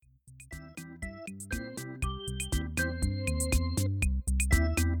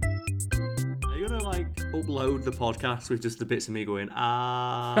upload the podcast with just the bits of me going,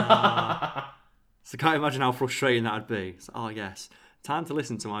 ah. So I can't imagine how frustrating that'd be. So, oh, yes. Time to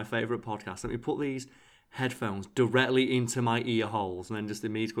listen to my favourite podcast. Let me put these headphones directly into my ear holes and then just the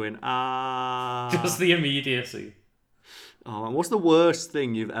me going, ah. Just the immediacy. Oh, man. What's the worst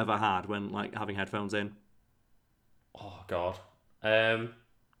thing you've ever had when, like, having headphones in? Oh, God. I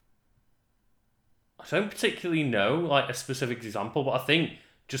don't particularly know, like, a specific example, but I think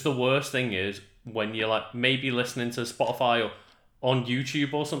just the worst thing is when you're, like, maybe listening to Spotify or on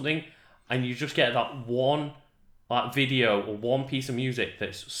YouTube or something, and you just get that one, like, video or one piece of music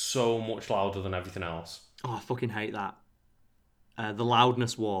that's so much louder than everything else. Oh, I fucking hate that. The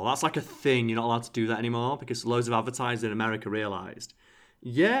loudness war. That's like a thing. You're not allowed to do that anymore because loads of advertisers in America realised,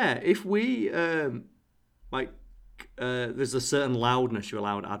 yeah, if we, there's a certain loudness you're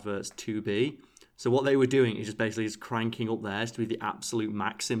allowed adverts to be. So what they were doing is just basically just cranking up theirs to be the absolute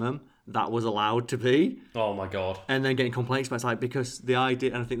maximum that was allowed to be. Oh my God. And then getting complaints about it. It's like, because the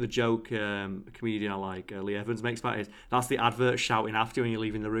idea, and I think the joke a comedian I like, Lee Evans, makes about it is that's the advert shouting after you when you're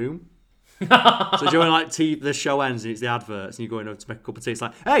leaving the room. So during like the show ends and it's the adverts and you're going over to make a cup of tea, it's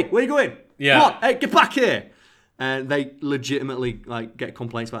like, hey, where you going? Yeah. Come on, hey, get back here. And they legitimately like get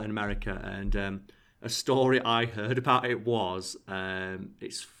complaints about it in America. And a story I heard about it was,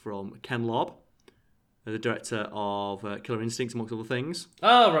 it's from Ken Lobb, the director of Killer Instinct, amongst other things.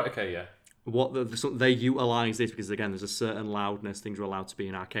 Oh, right, okay, yeah. They utilise this because, again, there's a certain loudness things are allowed to be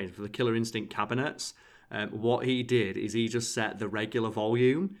in arcades. For the Killer Instinct cabinets, what he did is he just set the regular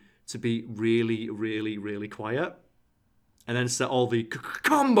volume to be really, really, really quiet. And then set all the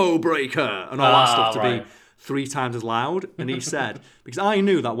combo breaker and all that stuff to be 3 times as loud. And he said, because I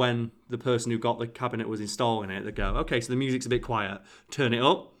knew that when the person who got the cabinet was installing it, they'd go, okay, so the music's a bit quiet, turn it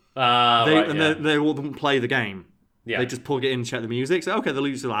up. They wouldn't play the game. Yeah. They just plug it in and check the music. So, okay, the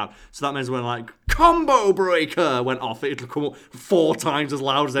music's loud. So that means when, like, combo breaker went off, it'd come up 4 times as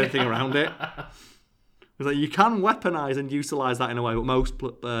loud as anything around it. It's like, you can weaponize and utilize that in a way, but most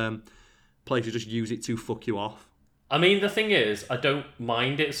places just use it to fuck you off. I mean, the thing is, I don't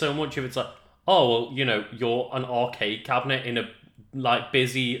mind it so much if it's like, oh, well, you know, you're an arcade cabinet in a, like,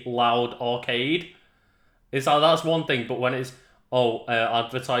 busy, loud arcade. It's like, that's one thing, but when it's,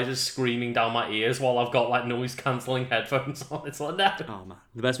 advertisers screaming down my ears while I've got, like, noise-cancelling headphones on, it's like, no. Oh, man.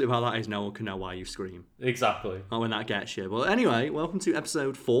 The best bit about that is no one can know why you scream. Exactly. Not when that gets you. Well, anyway, welcome to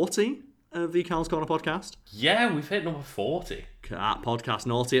episode 40 of the Cal's Corner podcast. Yeah, we've hit number 40. That podcast,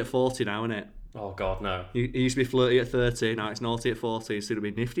 naughty at 40 now, isn't it? Oh, God, no. It used to be flirty at 30, now it's naughty at 40, so it'll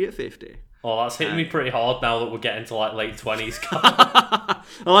be nifty at 50. Oh, that's hitting me pretty hard now that we're getting to, like, late 20s. I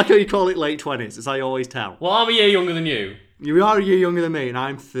like how you call it late 20s. It's how you always tell. Well, I'm a year younger than you. You are a year younger than me, and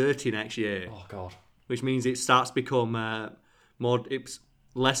I'm 30 next year. Oh, God. Which means it starts to become it's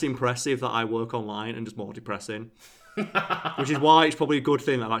less impressive that I work online and just more depressing. Which is why it's probably a good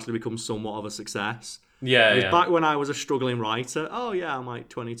thing that I've actually become somewhat of a success. Yeah. Back when I was a struggling writer, I'm like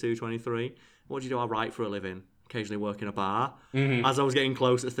 22, 23. What do you do? I write for a living. Occasionally work in a bar. Mm-hmm. As I was getting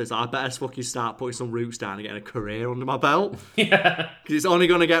closer to this, I better fucking start putting some roots down and getting a career under my belt. Yeah. Because it's only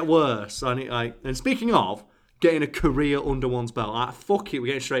going to get worse. And speaking of getting a career under one's belt, fuck it, we're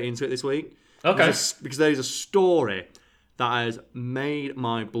getting straight into it this week. Okay. Because there is a story that has made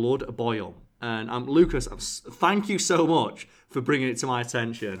my blood boil. And Lucas, thank you so much for bringing it to my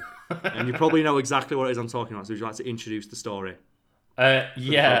attention. And you probably know exactly what it is I'm talking about. So would you like to introduce the story? Yeah.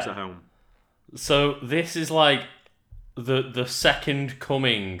 The folks at home. So this is like the second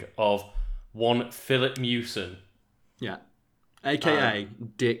coming of one Philip Mewson. Yeah. AKA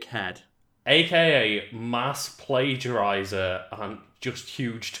Dickhead. AKA mass plagiarizer and just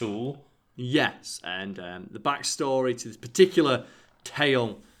huge tool. Yes, and the backstory to this particular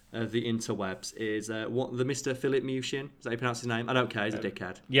tale of the interwebs is what the Mr. Philip Mewson, is that how you pronounce his name? I don't care, he's a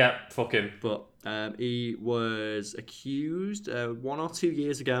dickhead. Yeah, fuck him. But he was accused 1 or 2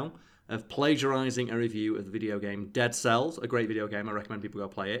 years ago of plagiarising a review of the video game Dead Cells, a great video game. I recommend people go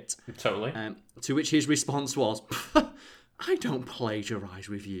play it. Totally. To which his response was, I don't plagiarise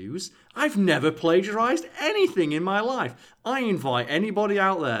reviews. I've never plagiarised anything in my life. I invite anybody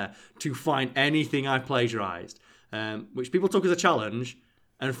out there to find anything I've plagiarised. Which people took as a challenge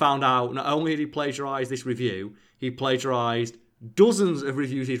and found out not only did he plagiarise this review, he plagiarised dozens of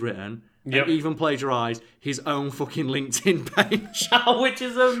reviews he'd written, and even plagiarised his own fucking LinkedIn page. Which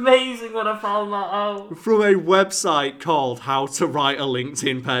is amazing when I found that out. From a website called How to Write a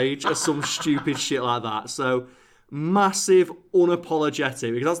LinkedIn Page, or some stupid shit like that. So, massive,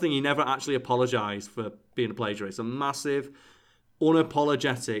 unapologetic, because that's the thing, he never actually apologised for being a plagiarist. A massive,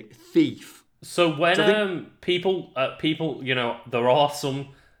 unapologetic thief. So when people, you know, there are some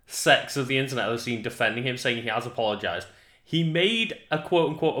sects of the internet I've seen defending him, saying he has apologized. He made a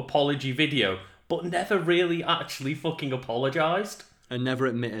quote-unquote apology video, but never really actually fucking apologized. And never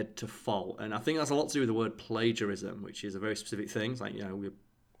admitted to fault. And I think that's a lot to do with the word plagiarism, which is a very specific thing. It's like, we're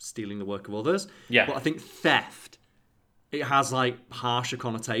stealing the work of others. Yeah. But I think theft, it has like harsher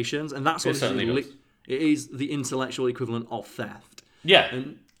connotations, and that's what it is the intellectual equivalent of theft. Yeah.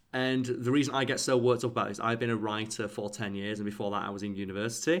 And the reason I get so worked up about it is I've been a writer for 10 years, and before that I was in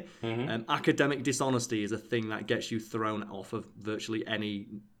university. Academic dishonesty is a thing that gets you thrown off of virtually any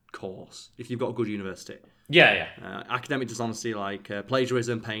course if you've got a good university. Yeah. Academic dishonesty, like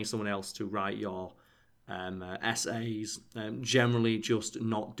plagiarism, paying someone else to write your essays, generally just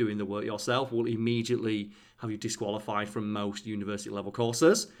not doing the work yourself, will immediately have you disqualified from most university level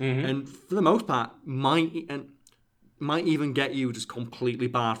courses. And for the most part, might even get you just completely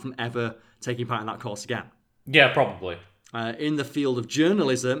barred from ever taking part in that course again. Yeah, probably. In the field of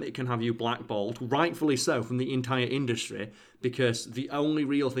journalism, it can have you blackballed, rightfully so, from the entire industry, because the only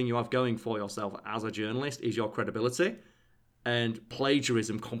real thing you have going for yourself as a journalist is your credibility. And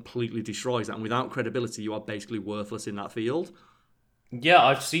plagiarism completely destroys that. And without credibility, you are basically worthless in that field. Yeah,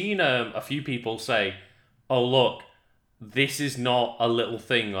 I've seen a few people say, oh, look, this is not a little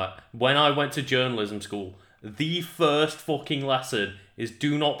thing. Like, when I went to journalism school, the first fucking lesson is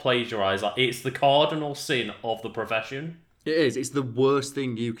do not plagiarize. Like, it's the cardinal sin of the profession. It is. It's the worst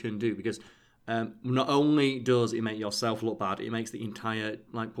thing you can do, because not only does it make yourself look bad, it makes the entire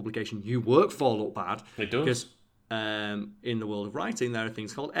publication you work for look bad. It does. Because in the world of writing, there are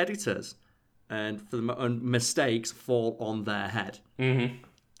things called editors, and mistakes fall on their head.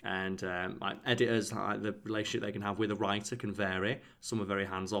 And editors, the relationship they can have with a writer can vary. Some are very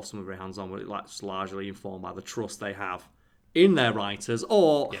hands-off, some are very hands-on, but it's largely informed by the trust they have in their writers,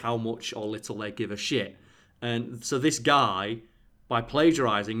 or how much or little they give a shit. And so this guy, by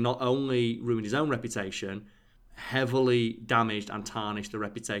plagiarizing, not only ruined his own reputation, heavily damaged and tarnished the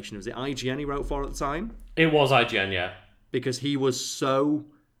reputation. Was it IGN he wrote for at the time? It was IGN, yeah. Because he was so,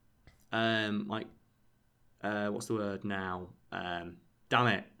 what's the word now? Damn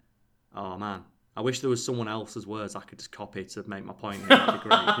it. Oh, man. I wish there was someone else's words I could just copy to make my point. That'd be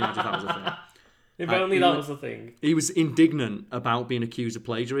great. If that was a thing. If only that was the thing. He was indignant about being accused of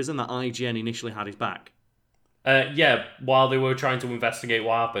plagiarism, that IGN initially had his back. Yeah, while they were trying to investigate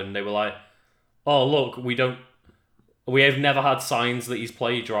what happened, they were like, oh, look, we have never had signs that he's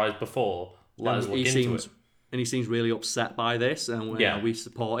plagiarized before. Let us look into it. And he seems really upset by this, and we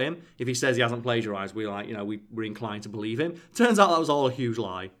support him. If he says he hasn't plagiarized, we're inclined to believe him. Turns out that was all a huge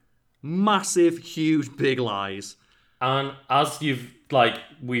lie. Massive, huge, big lies. And as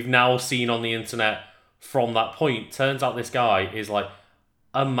we've now seen on the internet from that point, turns out this guy is like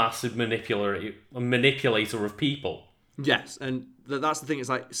a massive manipulator of people. Yes, and that's the thing. It's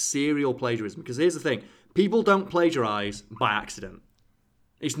like serial plagiarism. Because here's the thing: people don't plagiarize by accident.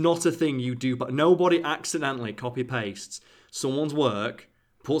 It's not a thing you do, but nobody accidentally copy pastes someone's work,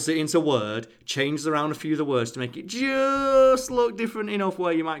 puts it into Word, changes around a few of the words to make it just look different enough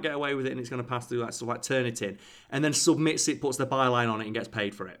where you might get away with it, and it's going to pass through stuff like Turnitin, and then submits it, puts the byline on it, and gets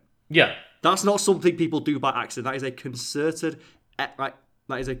paid for it. Yeah, that's not something people do by accident. That is a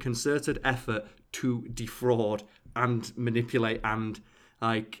concerted effort to defraud and manipulate and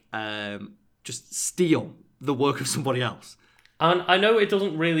just steal the work of somebody else. And I know it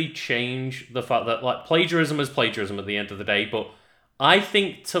doesn't really change the fact that plagiarism is plagiarism at the end of the day, but I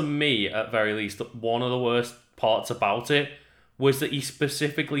think, to me, at very least, that one of the worst parts about it was that he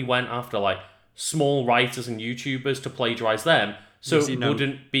specifically went after small writers and YouTubers to plagiarize them, so it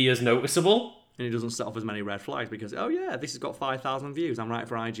wouldn't be as noticeable. And it doesn't set off as many red flags because, oh yeah, this has got 5,000 views. I'm writing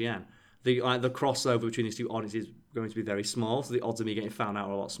for IGN. The crossover between these two audiences is going to be very small, so the odds of me getting found out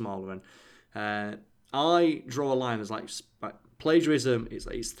are a lot smaller. And I draw a line as plagiarism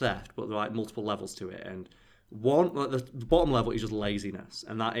is theft, but there are multiple levels to it. And the bottom level is just laziness,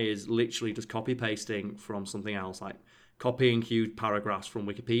 and that is literally just copy pasting from something else, like copying huge paragraphs from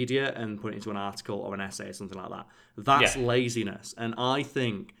Wikipedia and putting it into an article or an essay or something like that. That's laziness, and I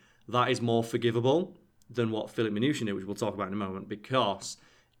think that is more forgivable than what Philip Minuchin did, which we'll talk about in a moment, because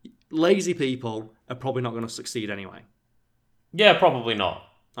lazy people are probably not going to succeed anyway. Yeah, probably not.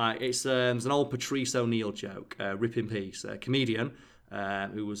 It's an old Patrice O'Neill joke, rip in peace, a comedian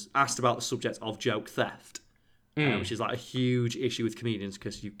who was asked about the subject of joke theft, which is a huge issue with comedians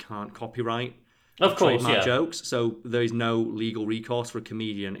because you can't copyright trademark jokes. So there is no legal recourse for a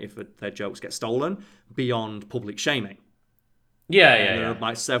comedian if their jokes get stolen beyond public shaming. There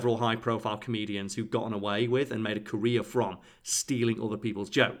are several high-profile comedians who've gotten away with and made a career from stealing other people's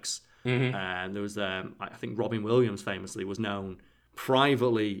jokes. And there was, I think Robin Williams famously was known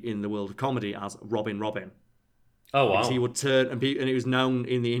privately in the world of comedy as Robin Robin. Oh wow. Because he would turn and it was known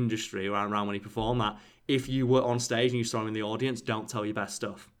in the industry around when he performed that if you were on stage and you saw him in the audience, don't tell your best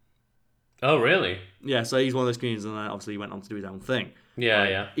stuff. Oh really? Yeah, so he's one of those comedians, and then obviously he went on to do his own thing. Yeah,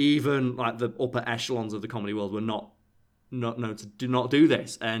 yeah. Even like the upper echelons of the comedy world were not known to do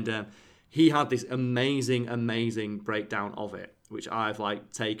this, and he had this amazing breakdown of it, which I've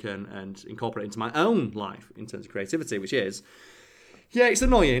like taken and incorporated into my own life in terms of creativity, which is, yeah, it's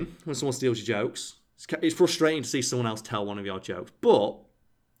annoying when someone steals your jokes. It's frustrating to see someone else tell one of your jokes, but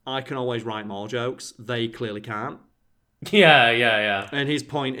I can always write more jokes. They clearly can't. Yeah. And his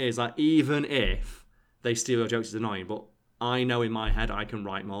point is that even if they steal your jokes, it's annoying, but I know in my head I can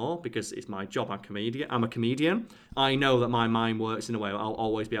write more because it's my job. I'm a comedian. I know that my mind works in a way where I'll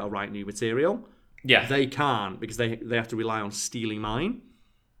always be able to write new material. Yeah. They can't because they have to rely on stealing mine.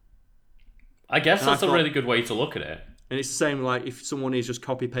 I guess that's a really good way to look at it. And it's the same like if someone is just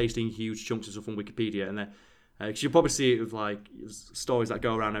copy pasting huge chunks of stuff from Wikipedia, and then because you'll probably see it with like stories that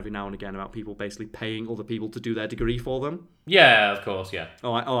go around every now and again about people basically paying other people to do their degree for them. Yeah, of course, yeah.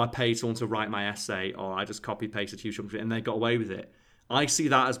 I paid someone to write my essay, or I just copy pasted huge chunks of it, and they got away with it. I see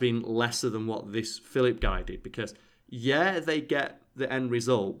that as being lesser than what this Philip guy did, because yeah, they get the end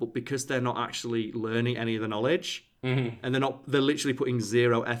result, but because they're not actually learning any of the knowledge, and they're literally putting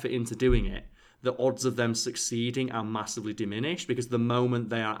zero effort into doing it, the odds of them succeeding are massively diminished, because the moment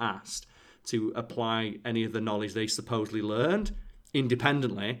they are asked to apply any of the knowledge they supposedly learned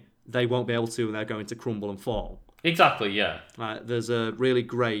independently, they won't be able to, and they're going to crumble and fall. Exactly, yeah. There's a really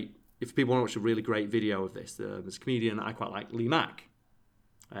great, if people want to watch a really great video of this, there's a comedian that I quite like, Lee Mack.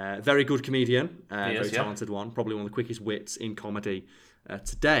 Very good comedian, very talented one, probably one of the quickest wits in comedy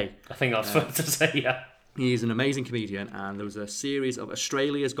today. I think that's fair to say, yeah. He's an amazing comedian, and there was a series of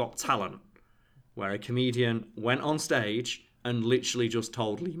Australia's Got Talent where a comedian went on stage and literally just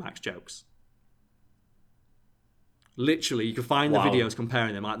told Lee Mack's jokes. Literally, you can find the videos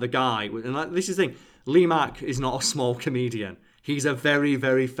comparing them. Like the guy, and like this is the thing, Lee Mack is not a small comedian. He's a very,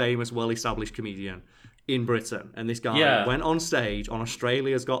 very famous, well-established comedian in Britain. And this guy went on stage on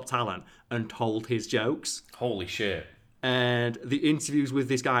Australia's Got Talent and told his jokes. Holy shit. And the interviews with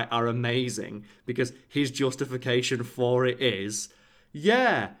this guy are amazing because his justification for it is,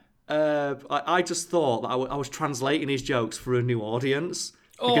 I just thought that I was translating his jokes for a new audience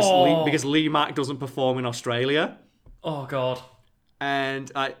because Lee Mack doesn't perform in Australia. Oh God! And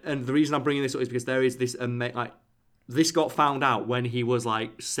the reason I'm bringing this up is because there is this this got found out when he was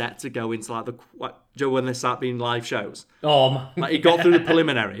like set to go into when they start being live shows. He got through the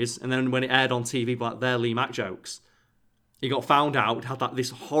preliminaries, and then when it aired on TV, they're Lee Mack jokes. He got found out, had this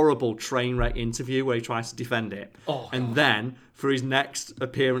horrible train wreck interview where he tries to defend it. And then, for his next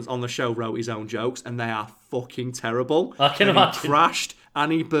appearance on the show, wrote his own jokes, and they are fucking terrible. I can imagine. He crashed,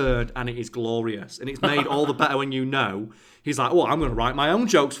 and he burned, and it is glorious. And it's made all the better when you know. He's like, I'm going to write my own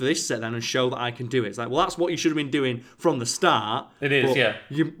jokes for this set then and show that I can do it. It's like, well, that's what you should have been doing from the start. It is, yeah.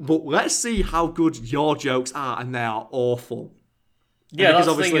 But let's see how good your jokes are, and they are awful. Yeah, that's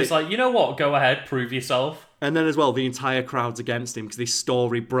the thing. It's like, you know what? Go ahead, prove yourself. And then as well, the entire crowd's against him because this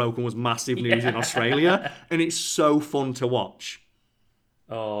story broke and was massive news in Australia. And it's so fun to watch.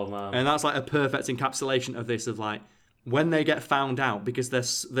 Oh, man. And that's like a perfect encapsulation of this, of like, when they get found out, because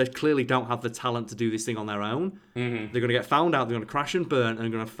they clearly don't have the talent to do this thing on their own, they're going to get found out, they're going to crash and burn, and they're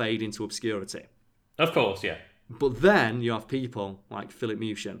going to fade into obscurity. Of course, yeah. But then you have people like Philip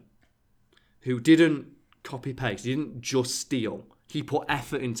Mushin, who didn't copy-paste, he didn't just steal. He put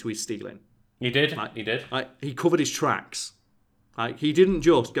effort into his stealing. He did. He covered his tracks. He didn't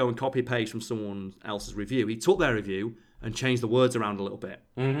just go and copy paste from someone else's review. He took their review and changed the words around a little bit,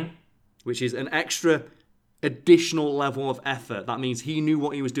 which is an extra, additional level of effort. That means he knew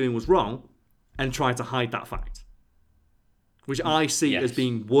what he was doing was wrong and tried to hide that fact, which I see as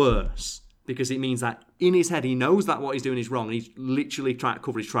being worse because it means that in his head he knows that what he's doing is wrong and he's literally trying to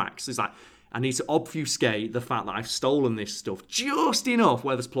cover his tracks. It's like, I need to obfuscate the fact that I've stolen this stuff just enough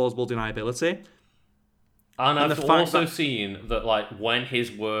where there's plausible deniability. And I've also seen that, like, when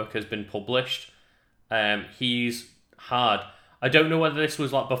his work has been published, he's had... I don't know whether this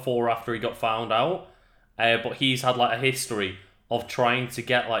was, like, before or after he got found out, but he's had, like, a history of trying to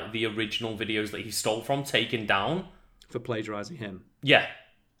get, like, the original videos that he stole from taken down. For plagiarising him? Yeah.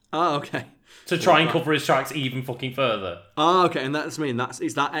 Oh, okay. To try and cover his tracks even fucking further. Oh, okay, and it's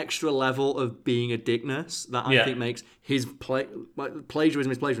that extra level of being a dickness that I think makes his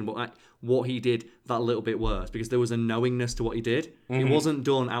plagiarism is plagiarism, but like, what he did that little bit worse because there was a knowingness to what he did. It wasn't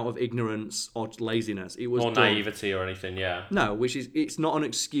done out of ignorance or laziness. It was naivety or anything. Yeah. No, it's not an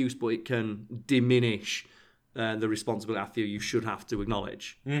excuse, but it can diminish the responsibility I feel you should have to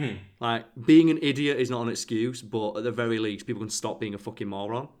acknowledge. Mm-hmm. Like, being an idiot is not an excuse, but at the very least, people can stop being a fucking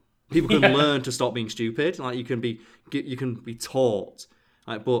moron. People can learn to stop being stupid. Like, you can be taught.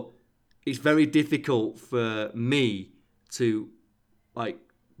 Like, but it's very difficult for me to, like,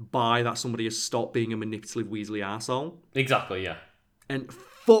 buy that somebody has stopped being a manipulative, weaselly arsehole. Exactly, yeah. And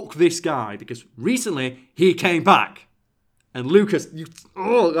fuck this guy, because recently he came back. And Lucas,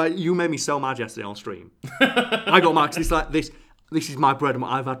 you made me so mad yesterday on stream. I got mad because it's like this is my bread and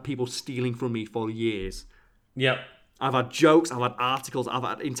I've had people stealing from me for years. Yep. I've had jokes, I've had articles, I've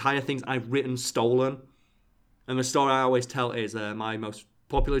had entire things I've written stolen. And the story I always tell is my most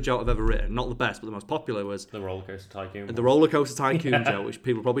popular joke I've ever written. Not the best, but the most popular was The Roller Coaster Tycoon. the Roller Coaster Tycoon joke, which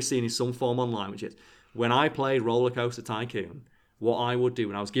people have probably seen in some form online, which is when I played Roller Coaster Tycoon, what I would do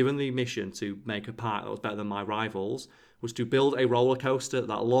when I was given the mission to make a park that was better than my rivals was to build a roller coaster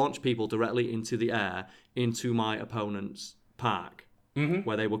that launched people directly into the air into my opponent's park,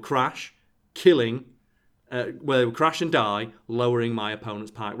 where they would crash, where they would crash and die, lowering my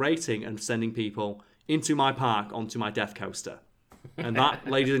opponent's park rating and sending people into my park onto my death coaster. And that,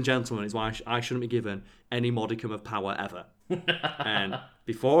 ladies and gentlemen, is why I shouldn't be given any modicum of power ever. And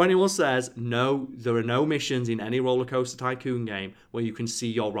before anyone says, no, there are no missions in any Roller Coaster Tycoon game where you can see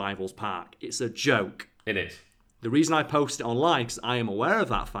your rival's park. It's a joke. It is. The reason I posted it online is I am aware of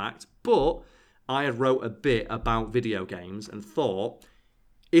that fact, but I had wrote a bit about video games and thought,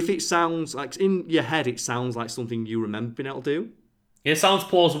 if it sounds like, in your head, it sounds like something you remember being able to do. It sounds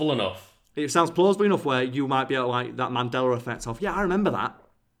plausible enough. It sounds plausible enough where you might be able to, like, that Mandela effect of, yeah, I remember that.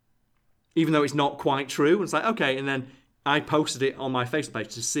 Even though it's not quite true. And it's like, okay, and then I posted it on my Facebook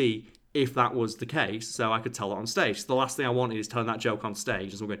page to see if that was the case, so I could tell it on stage. So the last thing I wanted is telling that joke on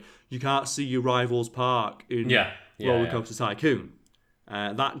stage, and someone going, you can't see your rival's park in Roller Coaster Tycoon.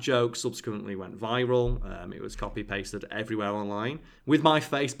 That joke subsequently went viral. It was copy-pasted everywhere online, with my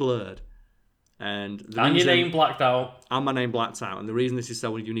face blurred. And your name blacked out. And my name blacked out. And the reason this is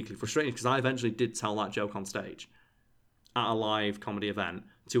so uniquely frustrating is because I eventually did tell that joke on stage at a live comedy event,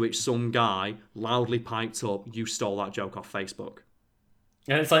 to which some guy loudly piped up, you stole that joke off Facebook.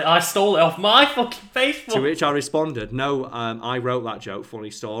 And it's like, I stole it off my fucking Facebook. To which I responded, no, I wrote that joke,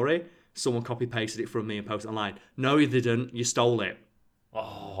 funny story. Someone copy-pasted it from me and posted it online. No, you didn't. You stole it.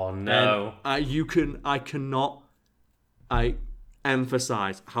 Oh, no. And I cannot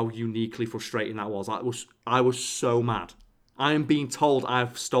emphasize how uniquely frustrating that was. I was so mad. I am being told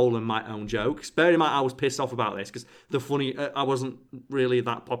I've stolen my own jokes. Bear in mind, I was pissed off about this because I wasn't really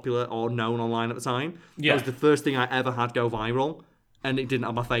that popular or known online at the time. Yeah. It was the first thing I ever had go viral, and it didn't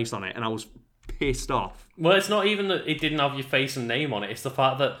have my face on it, and I was pissed off. Well, it's not even that it didn't have your face and name on it. It's the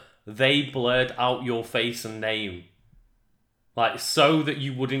fact that they blurred out your face and name, like, so that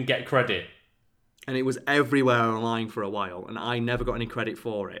you wouldn't get credit. And it was everywhere online for a while, and I never got any credit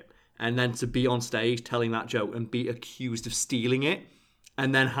for it. And then to be on stage telling that joke and be accused of stealing it,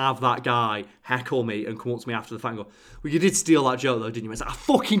 and then have that guy heckle me and come up to me after the fact and go, well, you did steal that joke though, didn't you? I was like, I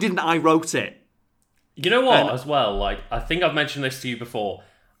fucking didn't, I wrote it. You know what, as well, like, I think I've mentioned this to you before.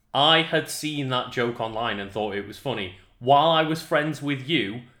 I had seen that joke online and thought it was funny while I was friends with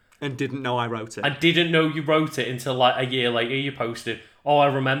you. And didn't know I wrote it. I didn't know you wrote it until, like, a year later you posted, oh, I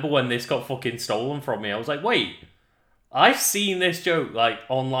remember when this got fucking stolen from me. I was like, wait, I've seen this joke, like,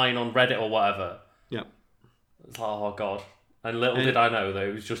 online on Reddit or whatever. Yeah. It's like, oh, God. And little did I know that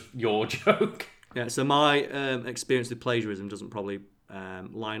it was just your joke. Yeah, so my experience with plagiarism doesn't probably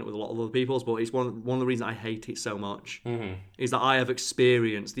line up with a lot of other people's, but it's one of the reasons I hate it so much is that I have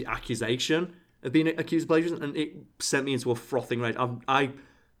experienced the accusation of being accused of plagiarism, and it sent me into a frothing rage.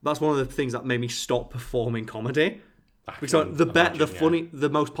 That's one of the things that made me stop performing comedy. Because the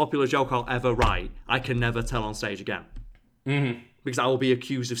most popular joke I'll ever write, I can never tell on stage again. Mm-hmm. Because I will be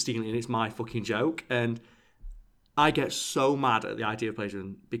accused of stealing, and it's my fucking joke. And I get so mad at the idea of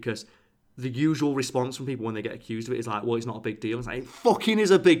plagiarism because the usual response from people when they get accused of it is like, well, it's not a big deal. It's like, it fucking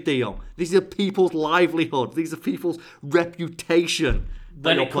is a big deal. These are people's livelihood. These are people's reputation.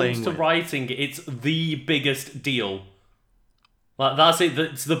 When it comes to writing, it's the biggest deal. Like, that's it.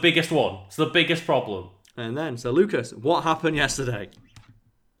 It's the biggest one. It's the biggest problem. And then, so Lucas, what happened yesterday?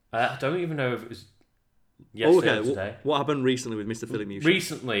 I don't even know if it was yesterday or today. What happened recently with Mr. Philip Mewson?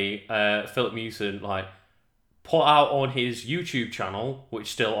 Recently, Philip Mewson, like, put out on his YouTube channel,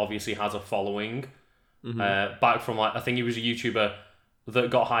 which still obviously has a following, back from, like, I think he was a YouTuber that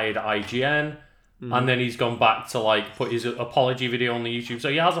got hired at IGN, and then he's gone back to, like, put his apology video on the YouTube. So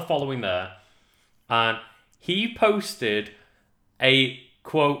he has a following there. And he posted a,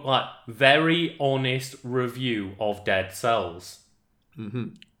 quote, like, very honest review of Dead Cells.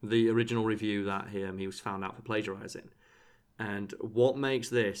 the original review that he was found out for plagiarising. And what makes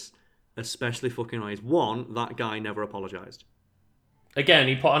this especially fucking annoying is, one, that guy never apologised. Again,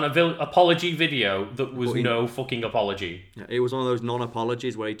 he put on an apology video that was no fucking apology. Yeah, it was one of those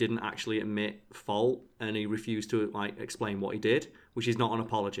non-apologies where he didn't actually admit fault and he refused to like explain what he did, which is not an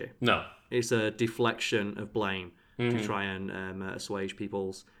apology. No. It's a deflection of blame to try and assuage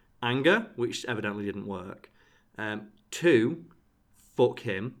people's anger, which evidently didn't work. Two, fuck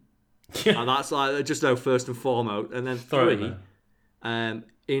him. And that's like just first and foremost. And then three,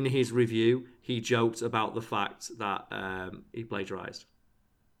 in his review, he joked about the fact that he plagiarised.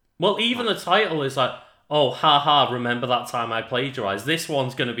 Well, even the title is like, oh, haha, remember that time I plagiarised? This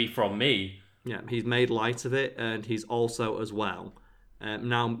one's going to be from me. Yeah, he's made light of it, and he's also, as well,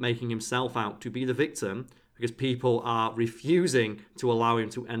 now making himself out to be the victim because people are refusing to allow him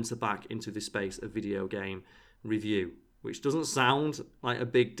to enter back into the space of video game review, which doesn't sound like a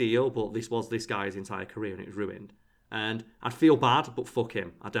big deal, but this was this guy's entire career, and it was ruined. And I'd feel bad, but fuck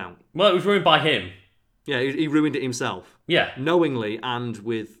him. I don't. Well, it was ruined by him. Yeah, he ruined it himself. Yeah. Knowingly and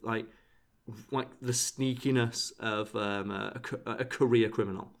with, like the sneakiness of a career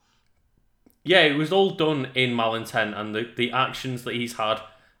criminal. Yeah, it was all done in malintent, and the actions that he's had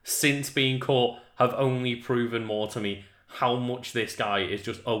since being caught have only proven more to me how much this guy is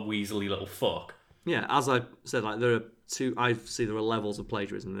just a weaselly little fuck. Yeah, as I said, like there are levels of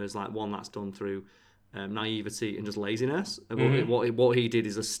plagiarism. There's like one that's done through naivety and just laziness. What he did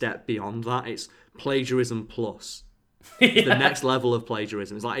is a step beyond that. It's plagiarism plus. Yeah. The next level of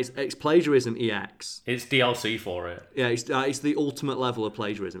plagiarism. It's like it's plagiarism EX. It's DLC for it. Yeah, it's the ultimate level of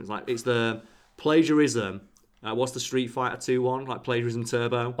plagiarism. It's the plagiarism. What's the Street Fighter 2 one? Like plagiarism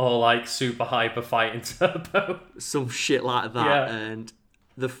turbo? Or like super hyper fighting turbo. Some shit like that. Yeah. And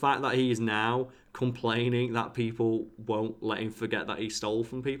the fact that he is now complaining that people won't let him forget that he stole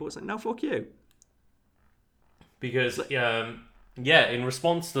from people, it's like, no, fuck you. Because, in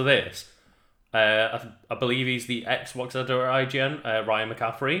response to this, I believe he's the Xbox editor at IGN, Ryan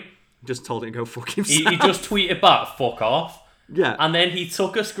McCaffrey. Just told him to go fuck himself. He just tweeted back, fuck off. Yeah. And then he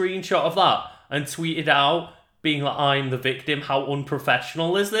took a screenshot of that and tweeted out, being like, I'm the victim, how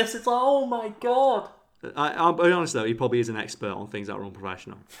unprofessional is this? It's like, oh my god. I'll be honest though, he probably is an expert on things that are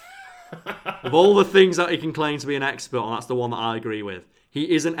unprofessional. Of all the things that he can claim to be an expert on, that's the one that I agree with.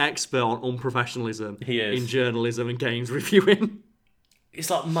 He is an expert on unprofessionalism in journalism and games reviewing. It's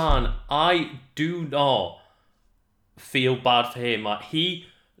like, man, I do not feel bad for him. Like, he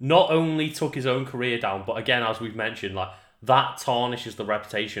not only took his own career down, but again, as we've mentioned, like that tarnishes the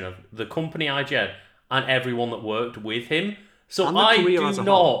reputation of the company IGN and everyone that worked with him. So I do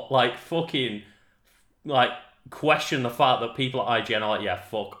not like fucking like question the fact that people at IGN are like, yeah,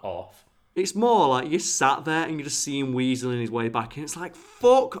 fuck off. It's more like you sat there and you just see him weaseling his way back in. It's like,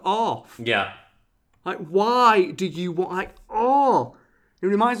 fuck off. Yeah. Like, why do you want, like, oh. It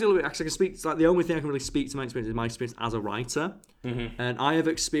reminds me a little bit, actually, I can speak, it's like the only thing I can really speak to my experience is my experience as a writer. Mm-hmm. And I have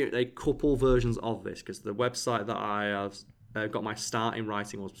experienced a couple versions of this, because the website that I have got my start in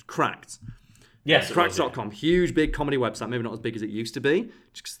writing was Cracked. Yes, Cracked.com, huge, big comedy website, maybe not as big as it used to be,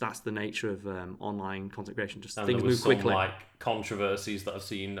 just because that's the nature of online content creation. Just things move quickly. Some, like, controversies that I've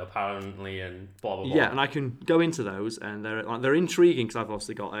seen apparently, and blah blah blah. Yeah, and I can go into those, and they're intriguing because I've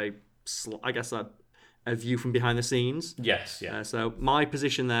obviously got a view from behind the scenes. Yes, yeah. So my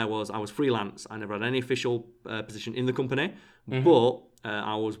position there was I was freelance. I never had any official position in the company, but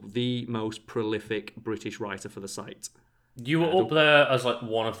I was the most prolific British writer for the site. You were up there as like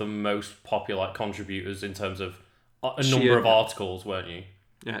one of the most popular contributors in terms of a number of articles, weren't you?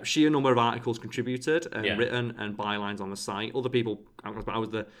 Yeah, sheer number of articles contributed and written and bylines on the site. Other people, I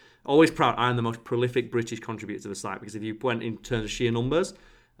was always proud. I'm the most prolific British contributor to the site because if you went in terms of sheer numbers,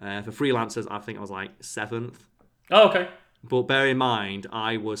 for freelancers, I think I was like 7th. Oh, okay. But bear in mind,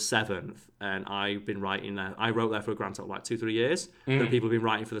 I was 7th, and I've been writing there. I wrote there for a grand total of like 2-3 years. The people have been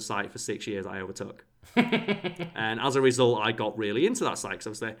writing for the site for 6 years. I overtook. And as a result, I got really into that site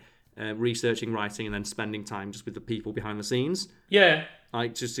because I was researching, writing, and then spending time just with the people behind the scenes. Yeah.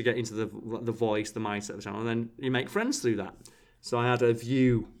 Like just to get into the voice, the mindset of the channel, and then you make friends through that. So I had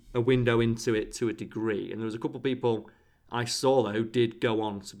a window into it to a degree, and there was a couple of people I saw though who did go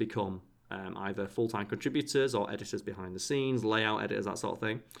on to become either full-time contributors or editors behind the scenes, layout editors, that sort of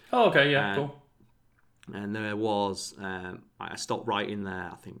thing. Oh, okay, yeah, cool. And there was I stopped writing there,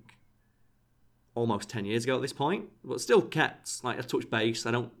 I think, almost 10 years ago at this point, but still kept like a touch base.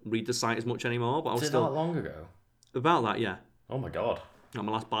 I don't read the site as much anymore, but I was still that long ago. About that, yeah. Oh my god. Got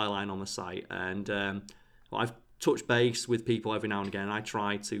my last byline on the site, and I've touched base with people every now and again. I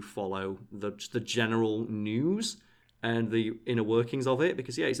try to follow the general news and the inner workings of it,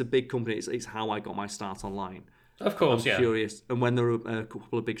 because it's a big company. It's how I got my start online. Of course, I'm curious. And when there were a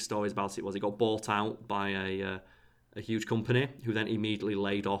couple of big stories about it, was it got bought out by a huge company who then immediately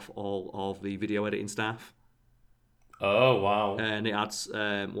laid off all of the video editing staff. Oh, wow. And it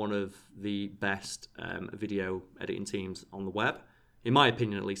had one of the best video editing teams on the web, in my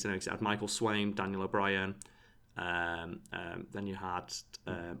opinion at least. It had Michael Swain, Daniel O'Brien, then you had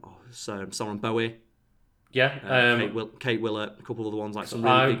Soren Bowie. Yeah. Kate Willett, a couple of other ones, like some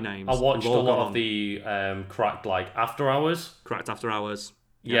really big names. I watched a lot of the Cracked After Hours. Cracked After Hours.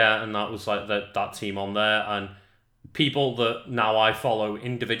 Yeah, and that was like that team on there, and people that now I follow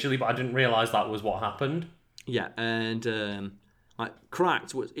individually, but I didn't realise that was what happened. Yeah, and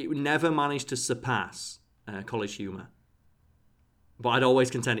Cracked, it never managed to surpass College Humor. But I'd always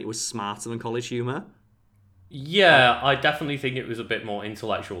contend it was smarter than College Humor. Yeah, I definitely think it was a bit more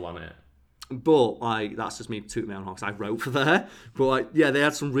intellectual on it. But that's just me tooting my own horn, 'cause I wrote for there. But they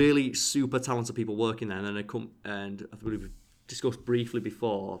had some really super talented people working there, and then and I think we've discussed briefly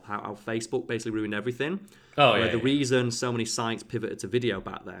before how Facebook basically ruined everything. The reason so many sites pivoted to video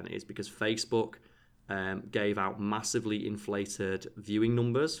back then is because Facebook gave out massively inflated viewing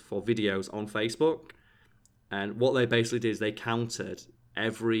numbers for videos on Facebook, and what they basically did is they counted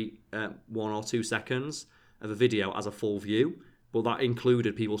every 1 or 2 seconds of a video as a full view. But that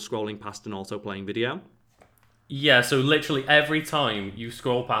included people scrolling past an auto-playing video. Yeah, so literally every time you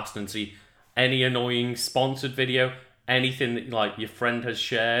scroll past and see any annoying sponsored video, anything that like your friend has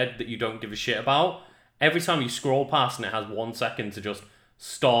shared that you don't give a shit about, every time you scroll past and it has 1 second to just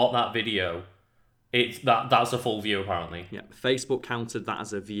start that video, that's a full view apparently. Yeah, Facebook counted that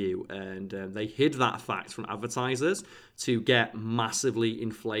as a view, and they hid that fact from advertisers to get massively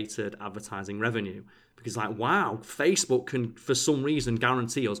inflated advertising revenue. Because wow, Facebook can, for some reason,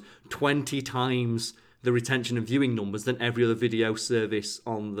 guarantee us 20 times the retention and viewing numbers than every other video service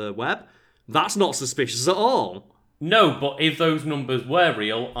on the web. That's not suspicious at all. No, but if those numbers were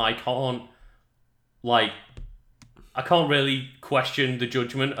real, I can't really question the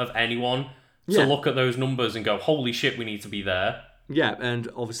judgment of anyone to look at those numbers and go, holy shit, we need to be there. Yeah, and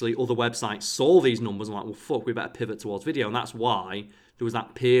obviously other websites saw these numbers and well, fuck, we better pivot towards video. And that's why there was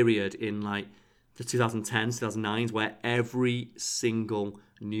that period in the 2010s, 2009s, where every single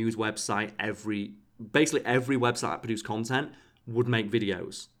news website, basically every website that produced content would make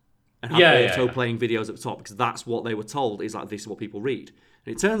videos and have auto-playing videos at the top, because that's what they were told is this is what people read.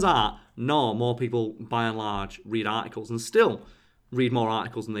 And it turns out, no, more people, by and large, read articles and still read more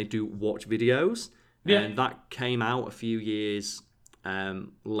articles than they do watch videos. Yeah. And that came out a few years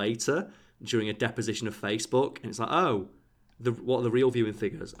later during a deposition of Facebook. And it's what are the real viewing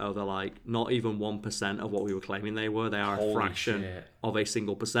figures? They're not even 1% of what we were claiming they were. They are a fraction of a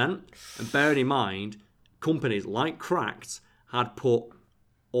single percent. And bearing in mind, companies like Cracked had put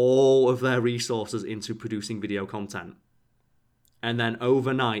all of their resources into producing video content. And then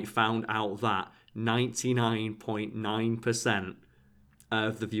overnight found out that 99.9%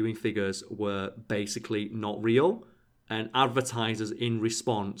 of the viewing figures were basically not real. And advertisers in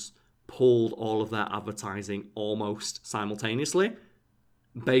response pulled all of their advertising almost simultaneously,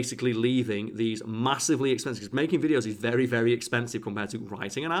 basically leaving these massively expensive, because making videos is very, very expensive compared to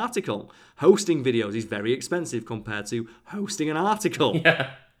writing an article. Hosting videos is very expensive compared to hosting an article.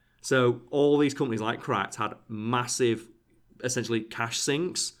 Yeah. So all these companies like Cracked had massive, essentially, cash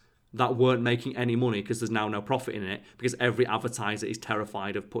sinks that weren't making any money because there's now no profit in it, because every advertiser is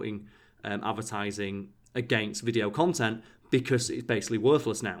terrified of putting advertising against video content because it's basically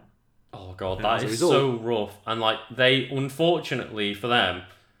worthless now. Oh god, that is so rough. And they, unfortunately for them,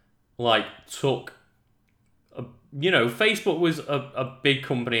 took Facebook was a big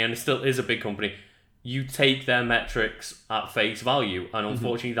company and it still is a big company. You take their metrics at face value, and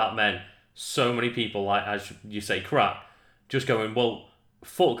unfortunately that meant so many people, as you say, just going, well,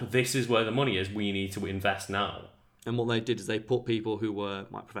 fuck, this is where the money is, we need to invest now. And what they did is they put people who were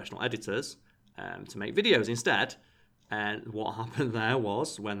professional editors to make videos instead. And what happened there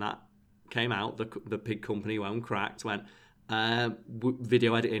was, when that came out, the big company who owned Cracked went,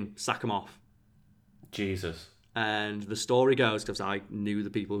 video editing, sack them off. Jesus. And the story goes, because I knew the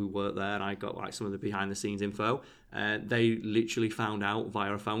people who worked there and I got some of the behind the scenes info, they literally found out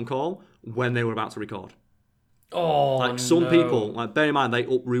via a phone call when they were about to record. Oh, some people, bear in mind, they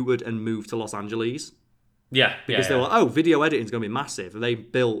uprooted and moved to Los Angeles. Yeah. Because they were video editing is going to be massive. And they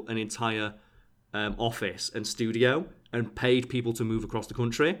built an entire office and studio and paid people to move across the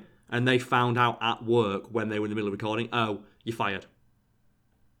country. And they found out at work when they were in the middle of recording, you're fired.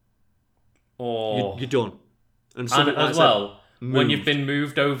 Oh. You're done. And as well, when you've been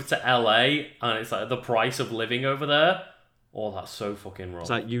moved over to LA and it's like the price of living over there. Oh, that's so fucking wrong. It's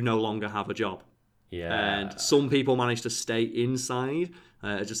like you no longer have a job. Yeah. And some people manage to stay inside,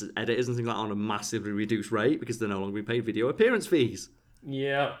 just as editors and things like that, on a massively reduced rate because they're no longer being paid video appearance fees.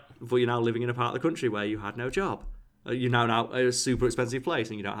 Yeah. But you're now living in a part of the country where you had no job. You're now at a super expensive place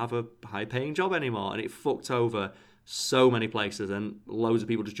and you don't have a high-paying job anymore. And it fucked over so many places and loads of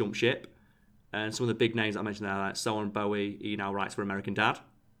people just jumped ship. And some of the big names I mentioned there, like Soren Bowie, he now writes for American Dad.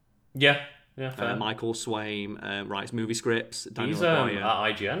 Yeah. Yeah, fair. Michael Swaim writes movie scripts. Daniel He's O'Brien. at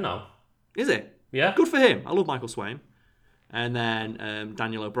IGN now. Is it? Yeah. Good for him. I love Michael Swaim. And then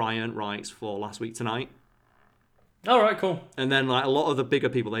Daniel O'Brien writes for Last Week Tonight. All right, cool. And then like a lot of the bigger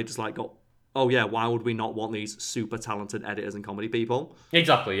people, they just like got, oh yeah, why would we not want these super talented editors and comedy people?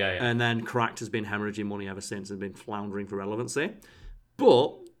 Exactly, yeah. And then Cracked has been hemorrhaging money ever since and been floundering for relevancy.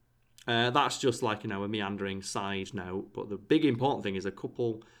 But that's just like, a meandering side note. But the big important thing is a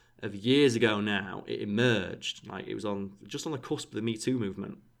couple of years ago now, it emerged, like it was just on the cusp of the Me Too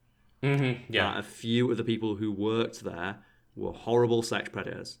movement. Mm-hmm, yeah. A few of the people who worked there were horrible sex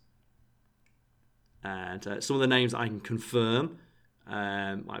predators. And some of the names I can confirm,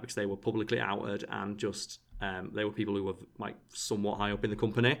 because they were publicly outed and just they were people who were like somewhat high up in the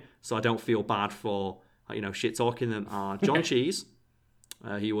company. So I don't feel bad for shit talking them. Are John Cheese.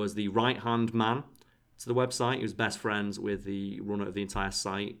 He was the right hand man to the website. He was best friends with the runner of the entire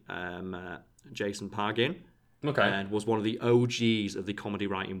site, Jason Pargin. Okay. And was one of the OGs of the comedy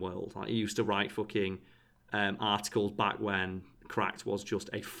writing world. Like, he used to write fucking articles back when Cracked was just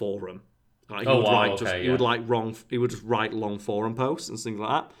a forum. Like, he would just write long forum posts and things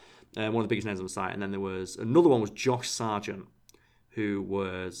like that. One of the biggest names on the site. And then there was another one was Josh Sargent, who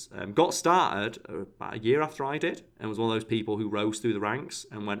was got started about a year after I did, and was one of those people who rose through the ranks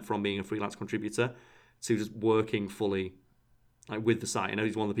and went from being a freelance contributor to just working fully with the site.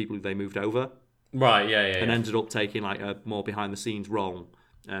 He's one of the people who they moved over. Right, yeah. And ended up taking like a more behind the scenes role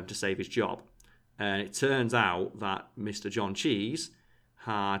to save his job. And it turns out that Mr. John Cheese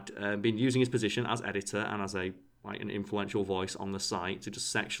had been using his position as editor and as an influential voice on the site to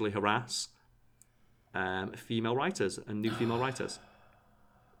just sexually harass female writers and new female writers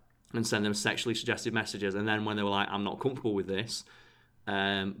and send them sexually suggestive messages. And then when they were like, I'm not comfortable with this,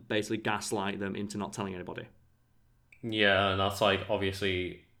 basically gaslight them into not telling anybody. Yeah, and that's like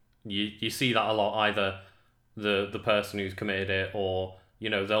obviously you see that a lot. Either the person who's committed it, or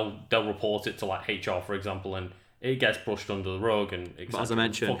they'll report it to like HR, for example, and it gets brushed under the rug. And but as I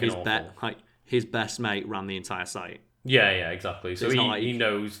mentioned, his best mate ran the entire site. Yeah, exactly. So he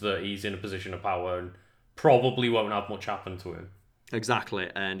knows that he's in a position of power and probably won't have much happen to him. Exactly,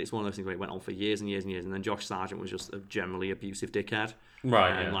 and it's one of those things where it went on for years and years and years, and then Josh Sargent was just a generally abusive dickhead.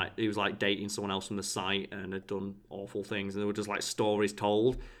 Right, and he was like dating someone else from the site and had done awful things, and there were just like stories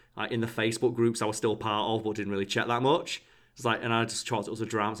told in the Facebook groups I was still part of, but didn't really check that much. It's like, and I just chalked it as a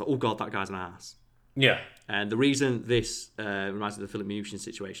drama. It's like, oh god, that guy's an ass. Yeah. And the reason this reminds me of the Philip Mushin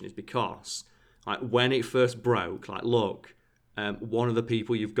situation is because when it first broke, look, one of the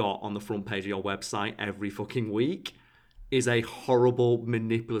people you've got on the front page of your website every fucking week is a horrible,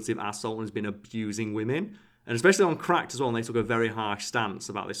 manipulative asshole and has been abusing women. And especially on Cracked as well, and they took a very harsh stance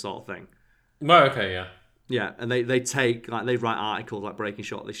about this sort of thing. Right, okay, yeah. Yeah, and they take, they write articles breaking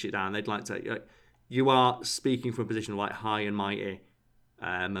shot this shit down. They'd to, you are speaking from a position of high and mighty,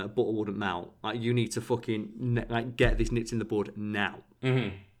 butter wouldn't melt. You need to fucking get this nipped in the bud now.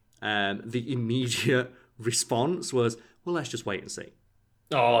 Mm-hmm. The immediate response was, well, let's just wait and see.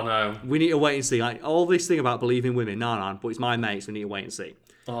 Oh, no. We need to wait and see. All this thing about believing women, no, but it's my mates, we need to wait and see.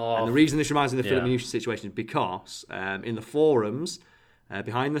 Oh, and the reason this reminds me of the Philip Mushin situation is because in the forums,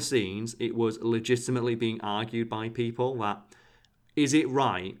 behind the scenes, it was legitimately being argued by people that, is it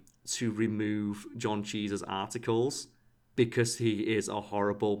right to remove John Cheese's articles because he is a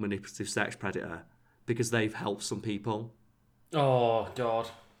horrible, manipulative sex predator? Because they've helped some people. Oh, God.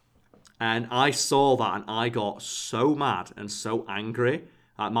 And I saw that and I got so mad and so angry.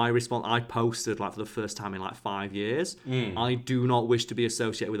 My response, I posted for the first time in 5 years. I do not wish to be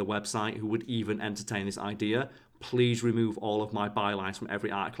associated with a website who would even entertain this idea. Please remove all of my bylines from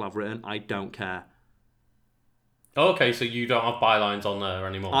every article I've written. I don't care. Okay, so you don't have bylines on there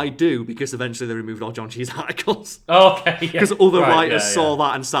anymore? I do, because eventually they removed all John Cheese articles. Okay, yeah. Because other writers saw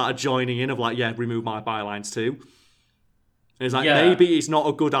that and started joining in of remove my bylines too. And it's maybe it's not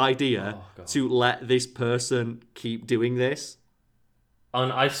a good idea to let this person keep doing this.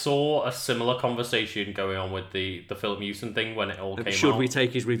 And I saw a similar conversation going on with the Philip Mushin thing when it all came out. Should we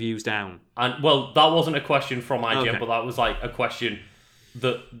take his reviews down? And well, that wasn't a question from IGN, but that was a question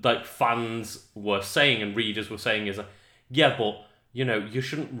that fans were saying and readers were saying is Yeah, but, you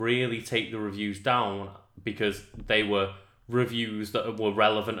shouldn't really take the reviews down because they were reviews that were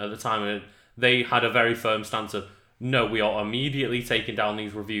relevant at the time. And they had a very firm stance of, no, we are immediately taking down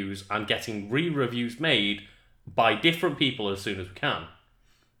these reviews and getting re-reviews made by different people as soon as we can.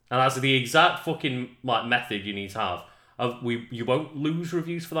 And that's the exact fucking method you need to have. You won't lose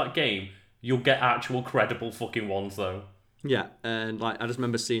reviews for that game. You'll get actual credible fucking ones though. Yeah, and I just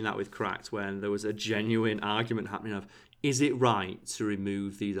remember seeing that with Cracked when there was a genuine argument happening of, is it right to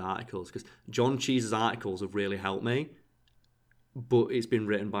remove these articles? Because John Cheese's articles have really helped me, but it's been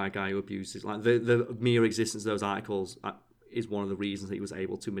written by a guy who abuses. The mere existence of those articles is one of the reasons that he was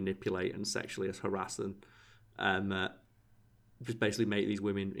able to manipulate and sexually harass them. Just basically make these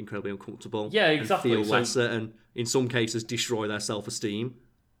women incredibly uncomfortable. Yeah, exactly. And feel lesser, and in some cases destroy their self-esteem.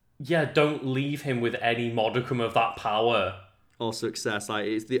 Yeah, don't leave him with any modicum of that power. Or success.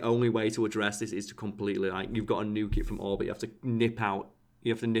 It's the only way to address this is to completely, you've got to nuke it from orbit. You have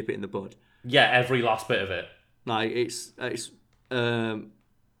to nip it in the bud. Yeah, every last bit of it. It's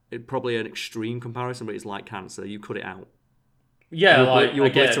probably an extreme comparison, but it's like cancer. You cut it out. Yeah, you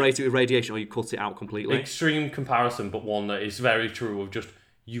obliterate it with radiation, or you cut it out completely. Extreme comparison, but one that is very true of just,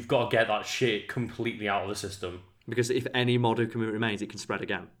 you've got to get that shit completely out of the system. Because if any modicum remains, it can spread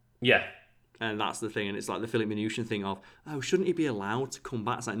again. Yeah. And that's the thing, and it's like the Philip Mnuchin thing of, shouldn't he be allowed to come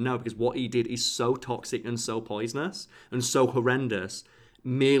back? It's like, no, because what he did is so toxic and so poisonous and so horrendous,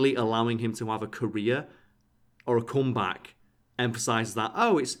 merely allowing him to have a career or a comeback emphasises that,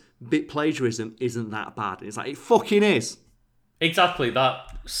 it's bit plagiarism isn't that bad. And it's like, it fucking is. Exactly,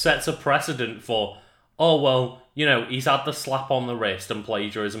 that sets a precedent for, he's had the slap on the wrist and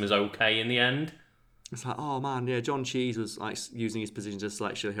plagiarism is okay in the end. It's like, oh man, yeah, John Cheese was using his position to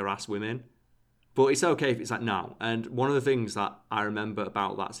sexually harass women. But it's okay if it's like, no. And one of the things that I remember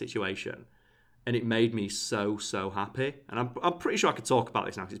about that situation, and it made me so, so happy, and I'm pretty sure I could talk about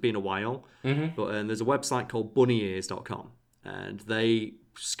this now because it's been a while, but there's a website called bunnyears.com, and they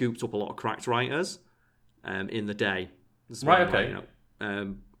scooped up a lot of Cracked writers in the day. Right,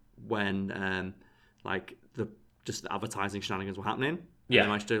 okay. When the advertising shenanigans were happening. Yeah. They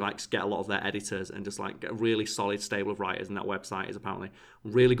managed to get a lot of their editors and just get a really solid stable of writers, and that website is apparently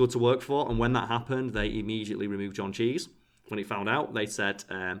really good to work for. And when that happened, they immediately removed John Cheese. When he found out, they said,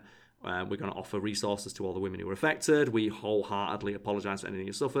 we're going to offer resources to all the women who were affected. We wholeheartedly apologise for anything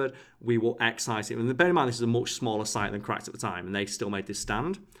you suffered. We will excise it. And bear in mind, this is a much smaller site than Cracked at the time, and they still made this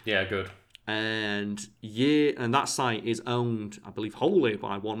stand. Yeah, good. And that site is owned, I believe, wholly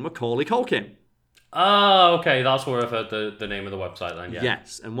by one Macaulay Culkin. Oh, okay, that's where I've heard the name of the website then, yeah.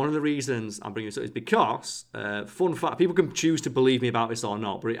 Yes, and one of the reasons I'm bringing this up is because, fun fact, people can choose to believe me about this or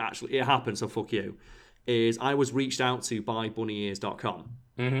not, but it happened, so fuck you, is I was reached out to by bunnyears.com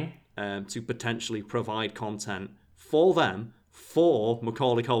to potentially provide content for them for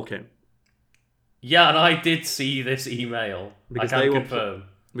Macaulay Culkin. Yeah, and I did see this email. Because I can confirm.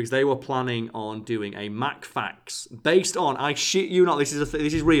 Because they were planning on doing a MacFax based on, I shit you not, this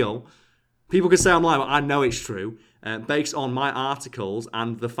is real. People can say I'm lying, but I know it's true. Based on my articles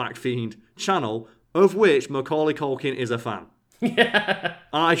and the Fact Fiend channel, of which Macaulay Culkin is a fan. Yeah.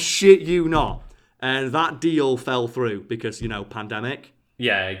 I shit you not. And that deal fell through because, pandemic.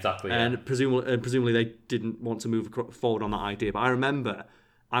 Yeah, exactly. Yeah. And presumably they didn't want to move forward on that idea. But I remember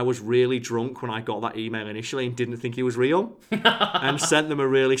I was really drunk when I got that email initially and didn't think it was real. And sent them a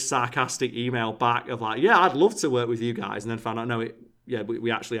really sarcastic email back of I'd love to work with you guys. And then found out,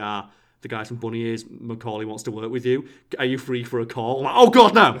 we actually are. The guys from Bunny Ears, Macaulay wants to work with you. Are you free for a call? I'm like, oh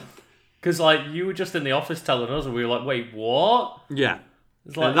God, no. Because you were just in the office telling us, and we were like, wait, what? Yeah.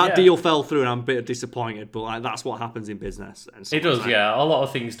 And that deal fell through, and I'm a bit disappointed, but that's what happens in business. And it does, yeah. A lot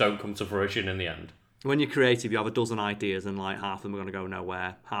of things don't come to fruition in the end. When you're creative, you have a dozen ideas, and half of them are going to go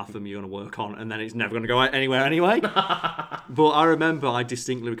nowhere, half of them you're going to work on, and then it's never going to go anywhere anyway. But I remember, I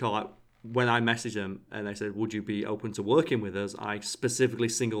distinctly recall, when I messaged them and they said, would you be open to working with us? I specifically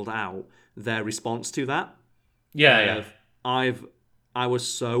singled out their response to that. Yeah, yeah. I was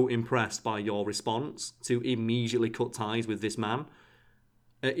so impressed by your response to immediately cut ties with this man,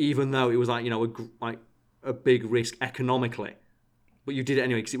 even though it was a big risk economically. But you did it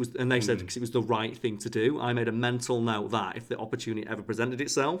anyway because it was, and they said because it was the right thing to do. I made a mental note that if the opportunity ever presented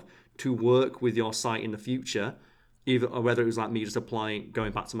itself to work with your site in the future, either or whether it was me just applying,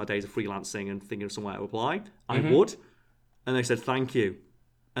 going back to my days of freelancing and thinking of somewhere to apply, I would. And they said thank you,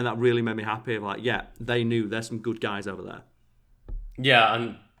 and that really made me happy. They knew there's some good guys over there. Yeah,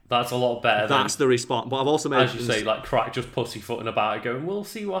 and that's a lot better. That's the response. But I've also made, as you say, Crack just pussyfooting about it, going, "We'll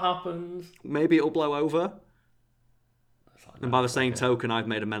see what happens. Maybe it'll blow over." And by the same token, I've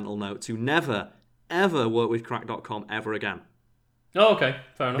made a mental note to never, ever work with Crack.com ever again. Oh, okay,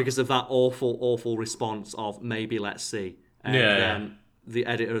 fair enough. Because of that awful response of maybe let's see. And then the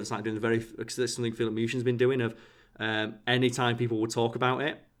editor of the site doing the very, because that's something Philip Mushin's been doing of anytime people would talk about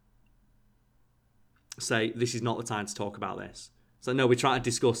it, say this is not the time to talk about this. So no, we try to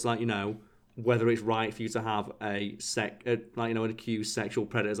discuss whether it's right for you to have an accused sexual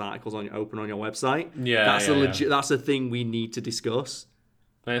predators articles open on your website. That's a thing we need to discuss.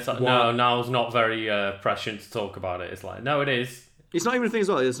 And it's like, no, now's not very prescient to talk about it. It's like, no, it is. It's not even a thing as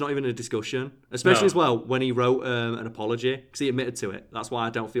well. It's not even a discussion. Especially as well when he wrote an apology, because he admitted to it. That's why I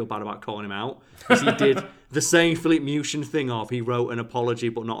don't feel bad about calling him out. Because he did the same Philip Mushin thing of he wrote an apology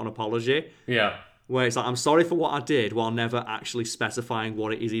but not an apology. Yeah. Where it's like, I'm sorry for what I did, while never actually specifying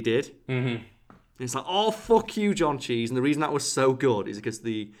what it is he did. Mm-hmm. It's like, oh, fuck you, John Cheese. And the reason that was so good is because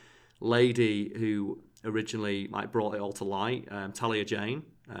the lady who originally brought it all to light, Talia Jane,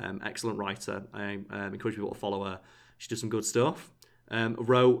 excellent writer. I encourage people to follow her. She does some good stuff.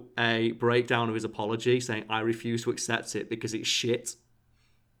 Wrote a breakdown of his apology saying, I refuse to accept it because it's shit.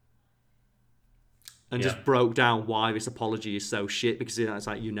 And just broke down why this apology is so shit, because it's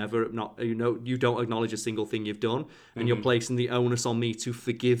like you don't acknowledge a single thing you've done, and you're placing the onus on me to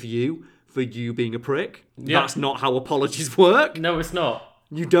forgive you for you being a prick. Yeah. That's not how apologies work. No, it's not.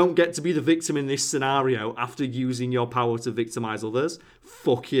 You don't get to be the victim in this scenario after using your power to victimize others.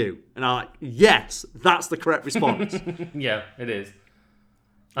 Fuck you. And I'm like, yes, that's the correct response. Yeah, it is.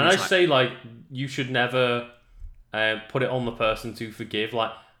 And I say, you should never put it on the person to forgive.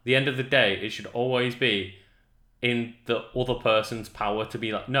 The end of the day, it should always be in the other person's power to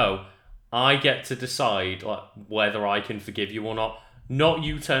be like, no, I get to decide whether I can forgive you or not. Not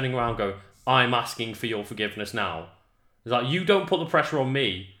you turning around and go, I'm asking for your forgiveness now. It's like, you don't put the pressure on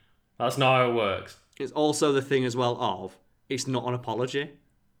me. That's not how it works. It's also the thing as well of, it's not an apology.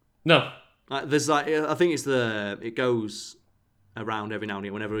 No. I think it goes around every now and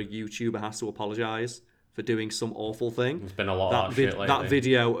again whenever a YouTuber has to apologise for doing some awful thing. There's been a lot of that shit lately. That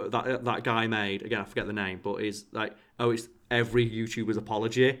video that guy made, again, I forget the name, but is like, it's every YouTuber's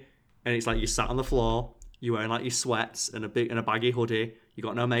apology. And it's like, you sat on the floor, you're wearing your sweats and a baggy hoodie, you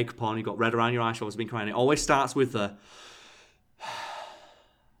got no makeup on, you got red around your eyes, you've been crying. It always starts with the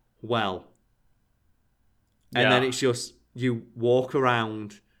well. And then it's just, you walk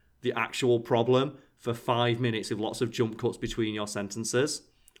around the actual problem for 5 minutes with lots of jump cuts between your sentences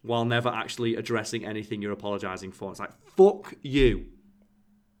while never actually addressing anything you're apologising for. It's like, fuck you.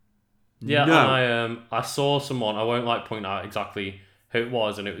 Yeah, no. And I saw someone, I won't point out exactly who it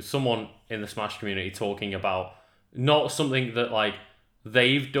was, and it was someone in the Smash community talking about not something that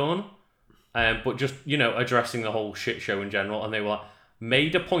they've done, but just, addressing the whole shit show in general. And they were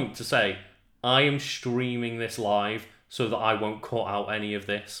made a point to say, I am streaming this live so that I won't cut out any of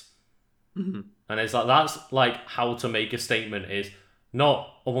this. Mm-hmm. And it's that's how to make a statement is not,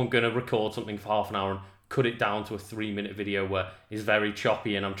 I'm going to record something for half an hour and cut it down to a 3-minute video where it's very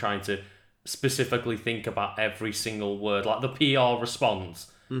choppy and I'm trying to specifically think about every single word. The PR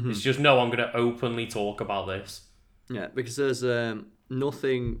response. Mm-hmm. It's just, no, I'm going to openly talk about this. Yeah, because there's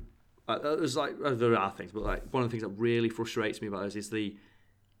nothing... there's there are things, but one of the things that really frustrates me about this is the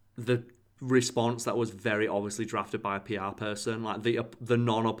response that was very obviously drafted by a PR person, the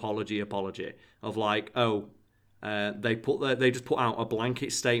non-apology apology of they just put out a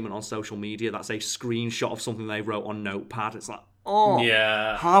blanket statement on social media that's a screenshot of something they wrote on Notepad. It's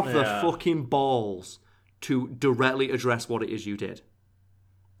have the fucking balls to directly address what it is you did.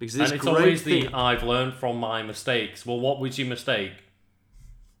 Because it's always I've learned from my mistakes. Well, what was your mistake?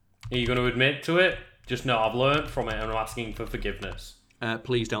 Are you going to admit to it? Just no, I've learned from it and I'm asking for forgiveness.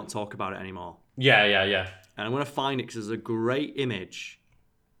 Please don't talk about it anymore. Yeah. And I'm going to find it because there's a great image.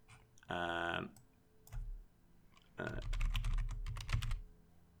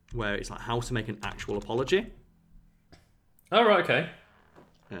 Where it's how to make an actual apology. Oh, right, okay.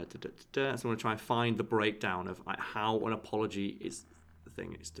 So I'm going to try and find the breakdown of how an apology is the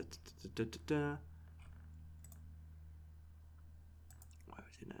thing. It's where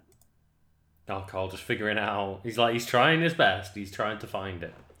is it now? Oh, Carl, just figuring it out. He's trying his best. He's trying to find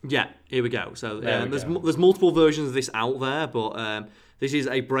it. Yeah, here we go. So there's multiple versions of this out there, but this is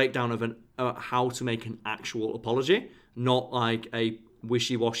a breakdown of how to make an actual apology, not a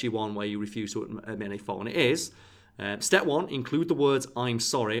wishy-washy one where you refuse to admit any fault. And it is, step 1, include the words I'm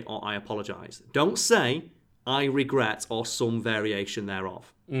sorry or I apologise. Don't say I regret or some variation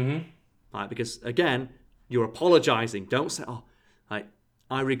thereof. Mm-hmm. Because, again, you're apologising. Don't say,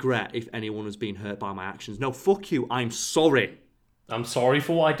 I regret if anyone has been hurt by my actions. No, fuck you, I'm sorry. I'm sorry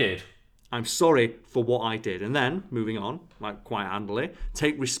for what I did. I'm sorry for what I did. And then, moving on, like quite handily,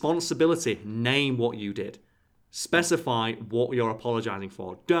 take responsibility. Name what you did. Specify what you're apologising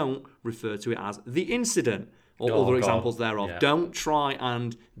for. Don't refer to it as the incident or other examples thereof. Yeah. Don't try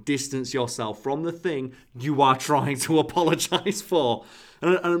and distance yourself from the thing you are trying to apologise for.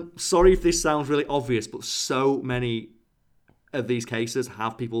 And I'm sorry if this sounds really obvious, but so many of these cases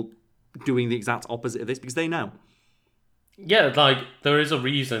have people doing the exact opposite of this because they know. Yeah, like, there is a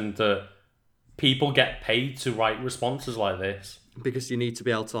reason that people get paid to write responses like this. Because you need to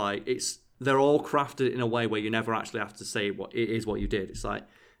be able to, like, they're all crafted in a way where you never actually have to say what it is what you did. It's like,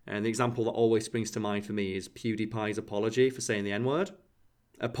 and the example that always springs to mind for me is PewDiePie's apology for saying the N-word.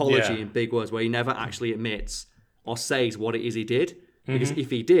 Apology in big words where he never actually admits or says what it is he did. Because if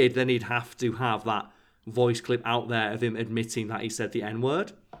he did, then he'd have to have that voice clip out there of him admitting that he said the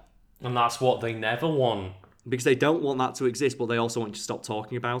N-word. And that's what they never want. Because they don't want that to exist, but they also want you to stop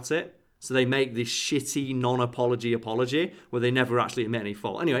talking about it. So they make this shitty non-apology apology where they never actually admit any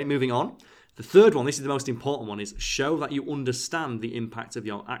fault. Anyway, moving on. The third one, this is the most important one, is show that you understand the impact of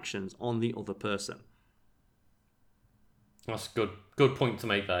your actions on the other person. That's a good point to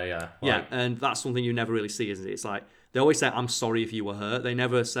make there, yeah. Yeah, and that's something you never really see, isn't it? It's like, they always say, I'm sorry if you were hurt. They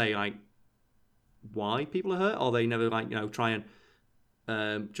never say, like, why people are hurt, or they never, like, try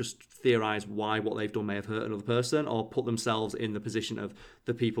and just theorize why what they've done may have hurt another person, or put themselves in the position of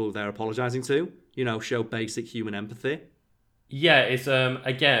the people they're apologizing to. Show basic human empathy. Yeah, it's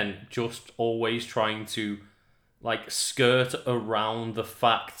again just always trying to like skirt around the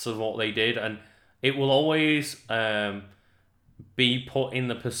facts of what they did, and it will always be put in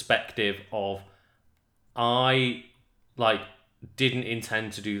the perspective of I didn't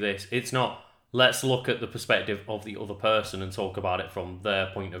intend to do this. It's not, let's look at the perspective of the other person and talk about it from their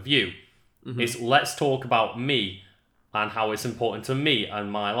point of view. It's let's talk about me and how it's important to me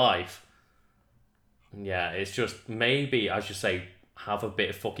and my life. Yeah, it's just maybe, as you say, have a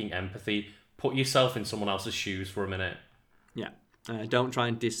bit of fucking empathy. Put yourself in someone else's shoes for a minute. Yeah. Don't try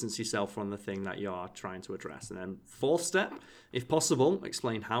and distance yourself from the thing that you are trying to address. And then fourth step, if possible,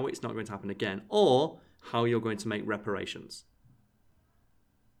 explain how it's not going to happen again or how you're going to make reparations.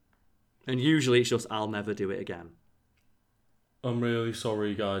 And usually it's just, I'll never do it again. I'm really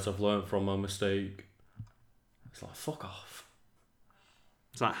sorry, guys. I've learned from my mistake. It's like, fuck off.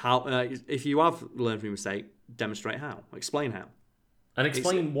 It's like, how? If you have learned from your mistake, demonstrate how. Explain how. And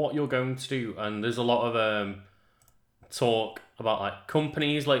explain what you're going to do. And there's a lot of talk about like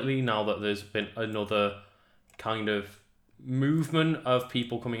companies lately now that there's been another kind of movement of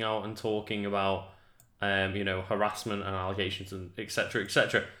people coming out and talking about harassment and allegations and etc.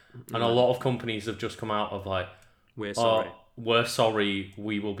 etc. And a lot of companies have just come out of like, we're sorry. We're sorry,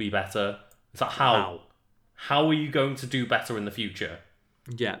 we will be better. It's like, how? How are you going to do better in the future?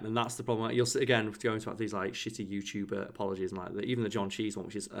 Yeah, and that's the problem. You'll see, again, going to these like shitty YouTuber apologies and like even the John Cheese one,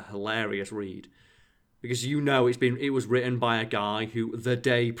 which is a hilarious read. Because it was written by a guy who the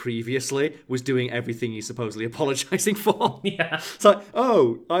day previously was doing everything he's supposedly apologising for. Yeah. It's like,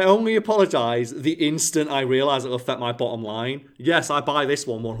 oh, I only apologise the instant I realise it'll affect my bottom line. Yes, I buy this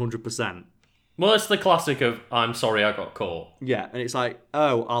one 100%. Well, it's the classic of, I'm sorry I got caught. Yeah, and it's like,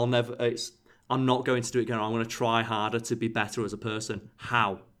 oh, I'm not going to do it again. I'm going to try harder to be better as a person.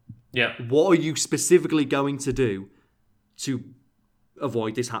 How? Yeah. What are you specifically going to do to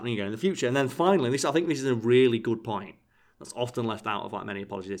avoid this happening again in the future? And then finally, I think this is a really good point that's often left out of like many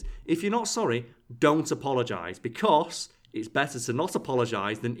apologies. If you're not sorry, don't apologise, because it's better to not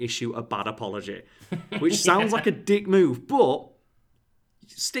apologise than issue a bad apology. Which sounds like a dick move, but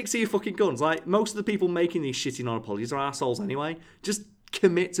stick to your fucking guns. Like, most of the people making these shitty non-apologies are assholes anyway. Just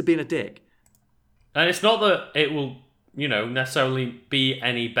commit to being a dick. And it's not that it will, necessarily be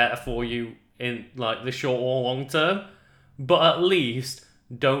any better for you in like the short or long term, but at least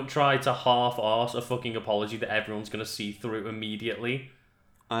don't try to half-arse a fucking apology that everyone's going to see through immediately.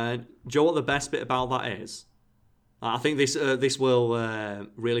 Do you know what the best bit about that is? I think this will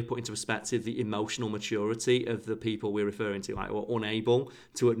really put into perspective the emotional maturity of the people we're referring to, like, who are unable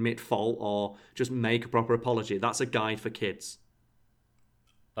to admit fault or just make a proper apology. That's a guide for kids.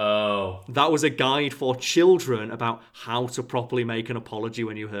 Oh. That was a guide for children about how to properly make an apology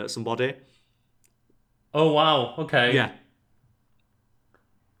when you hurt somebody. Oh, wow. Okay. Yeah.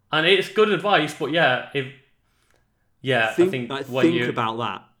 And it's good advice, but I think about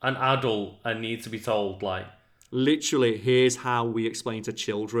that. An adult and need to be told, like, literally, here's how we explain to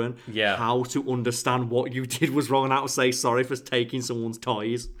children how to understand what you did was wrong and how to say sorry for taking someone's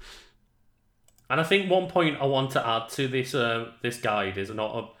toys. And I think one point I want to add to this guide is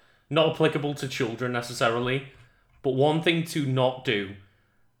not applicable to children necessarily, but one thing to not do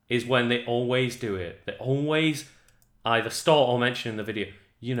is when they always do it. They always either start or mention in the video,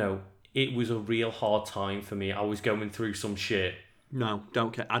 it was a real hard time for me. I was going through some shit. No,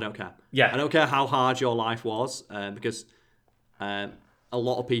 don't care. I don't care. Yeah. I don't care how hard your life was, because a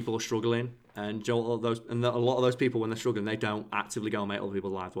lot of people are struggling, and a lot of those people, when they're struggling, they don't actively go and make other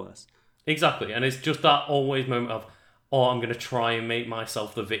people's lives worse. Exactly, and it's just that always moment of, I'm going to try and make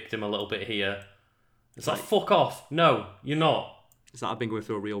myself the victim a little bit here. It's like, fuck off. No, you're not. It's like, I've been going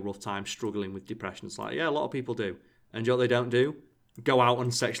through a real rough time, struggling with depression. It's like, yeah, a lot of people do. And you know what they don't do? Go out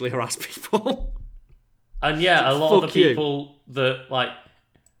and sexually harass people. And yeah, a lot of the people that, like,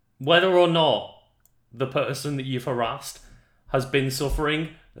 whether or not the person that you've harassed has been suffering,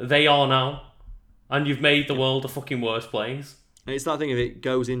 they are now. And you've made the world a fucking worse place. And it's that thing of it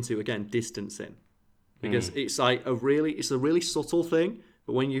goes into, again, distancing. Because it's like a really subtle thing,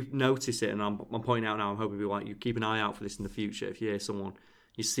 but when you notice it, and I'm pointing out now, I'm hoping people like you keep an eye out for this in the future. If you hear someone,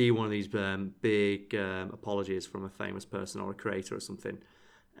 you see one of these big apologies from a famous person or a creator or something,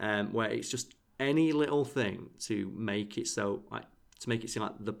 where it's just any little thing to make it so, like, to make it seem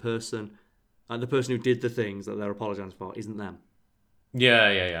like the person who did the things that they're apologizing for isn't them.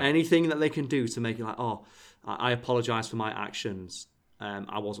 Yeah. Anything that they can do to make it like, I apologize for my actions.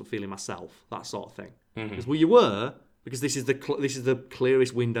 I wasn't feeling myself. That sort of thing. Because you were, because this is the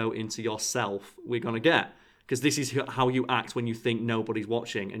clearest window into yourself we're gonna get. Because this is how you act when you think nobody's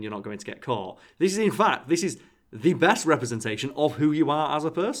watching and you're not going to get caught. This is the best representation of who you are as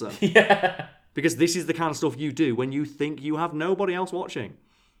a person. Yeah. Because this is the kind of stuff you do when you think you have nobody else watching.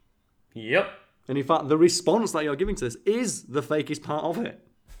 Yep. And in fact, the response that you're giving to this is the fakest part of it.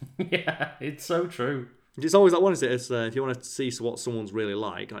 Yeah, it's so true. It's always like, what is it? It's, if you want to see what someone's really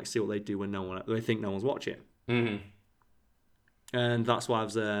like see what they do when they think no one's watching. Mm-hmm. And that's why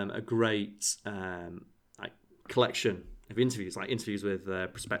there's a great collection of interviews, like interviews with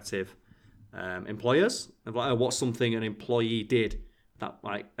prospective employers, of like what's something an employee did that,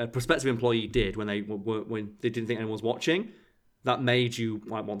 like, a prospective employee did when they didn't think anyone was watching, that made you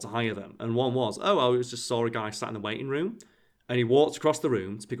want to hire them. And one was, I was just saw a guy sat in the waiting room, and he walked across the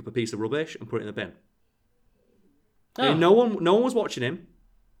room to pick up a piece of rubbish and put it in the bin. And no one was watching him.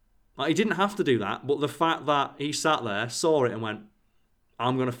 Like, he didn't have to do that, but the fact that he sat there, saw it, and went,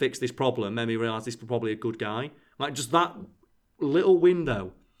 I'm going to fix this problem, made me realise this is probably a good guy. Like, just that little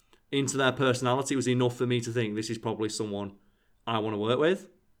window into their personality was enough for me to think this is probably someone I want to work with.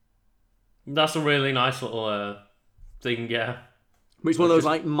 That's a really nice little thing, yeah. But it's one of those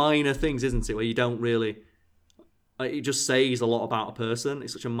like minor things, isn't it, where you don't really... it just says a lot about a person.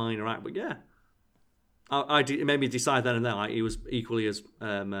 It's such a minor act, but yeah. It made me decide then and there, like, he was equally as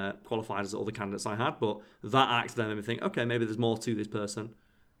qualified as the other candidates I had, but that act then made me think, okay, maybe there's more to this person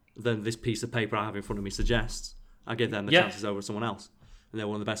than this piece of paper I have in front of me suggests. I give them the chances over someone else, and they're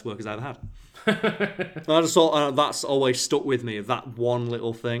one of the best workers I ever had. And I just thought that's always stuck with me, of that one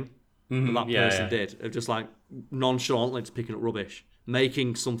little thing that person did, of just like nonchalantly just picking up rubbish,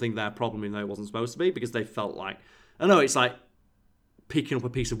 making something their problem even though it wasn't supposed to be, because they felt like, I know it's like picking up a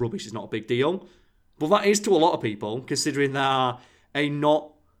piece of rubbish is not a big deal. But that is to a lot of people, considering there are a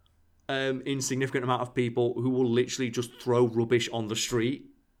not insignificant amount of people who will literally just throw rubbish on the street.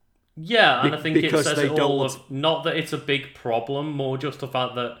 Yeah, and I think it says it all of, not that it's a big problem, more just the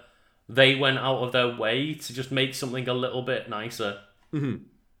fact that they went out of their way to just make something a little bit nicer. Mm-hmm.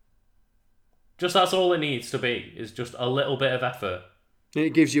 Just that's all it needs to be, is just a little bit of effort. And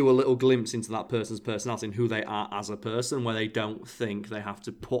it gives you a little glimpse into that person's personality and who they are as a person, where they don't think they have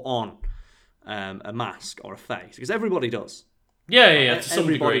to put on a mask or a face, because everybody does. Yeah, to some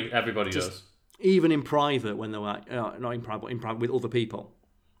degree, everybody does. Even in private, when they're like, not in private, but in private with other people,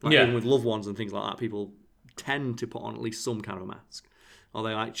 like even with loved ones and things like that, people tend to put on at least some kind of a mask, or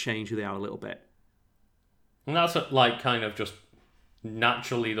they like change who they are a little bit. And that's like kind of just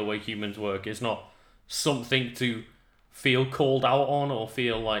naturally the way humans work. It's not something to feel called out on or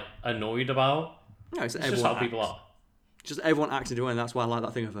feel like annoyed about. No, it's just how people are. Just everyone acts in a way, and that's why I like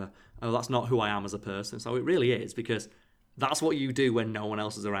that thing of that's not who I am as a person. So it really is, because that's what you do when no one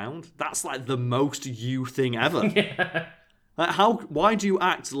else is around. That's like the most you thing ever. Yeah. Like, why do you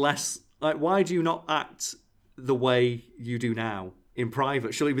act less? Like, why do you not act the way you do now in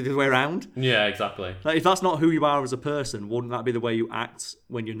private? Should it be the other way around? Yeah, exactly. Like, if that's not who you are as a person, wouldn't that be the way you act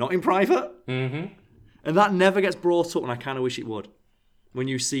when you're not in private? Mm-hmm. And that never gets brought up, and I kind of wish it would. When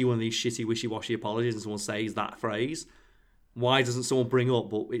you see one of these shitty, wishy-washy apologies and someone says that phrase, why doesn't someone bring up,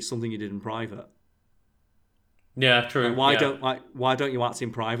 but it's something you did in private? Yeah, true. Like, why don't you act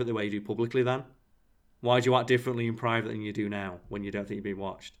in private the way you do publicly then? Why do you act differently in private than you do now when you don't think you're being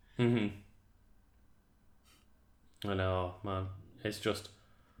watched? Mm-hmm. I know, man. It's just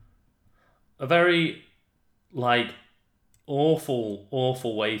a very, like, awful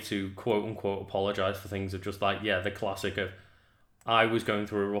way to quote unquote apologize for things of just like, the classic of, I was going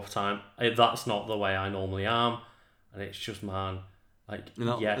through a rough time. That's not the way I normally am. And it's just, man, like,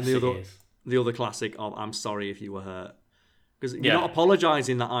 yes, and it is. The other classic of, I'm sorry if you were hurt. Because you're not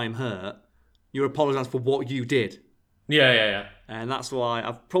apologising that I'm hurt. You're apologising for what you did. Yeah. And that's why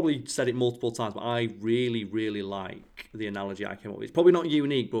I've probably said it multiple times, but I really, really like the analogy I came up with. It's probably not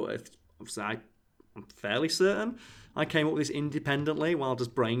unique, but I'm fairly certain I came up with this independently while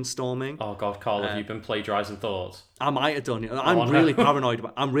just brainstorming. Oh God, Carl, have you been plagiarising thoughts? I might have done it. I'm really paranoid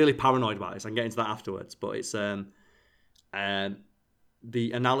about this. I can get into that afterwards, but it's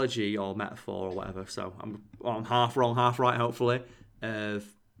the analogy or metaphor or whatever. So I'm half wrong, half right, hopefully. Of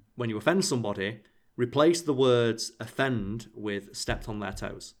when you offend somebody, replace the words offend with stepped on their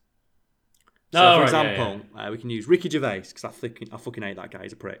toes. So, for example, we can use Ricky Gervais, because I fucking hate that guy.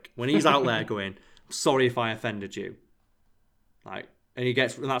 He's a prick. When he's out there going, I'm sorry if I offended you. And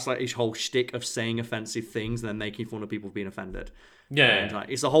that's like his whole shtick of saying offensive things and then making fun of people for being offended. And like,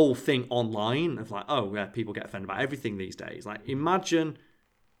 it's a whole thing online of like, oh yeah, people get offended about everything these days. Like, imagine,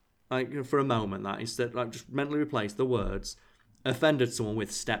 like, for a moment that instead, like, just mentally replace the words offended someone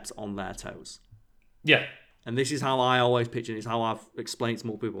with stepped on their toes. Yeah. And this is how I always picture it. It's how I've explained to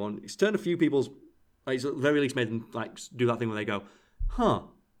multiple people. And it's turned a few people's, like, it's at the very least made them like do that thing where they go, huh,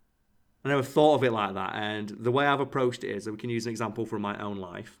 I never thought of it like that. And the way I've approached it is that we can use an example from my own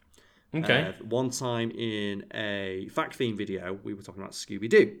life. Okay. One time in a fact theme video, we were talking about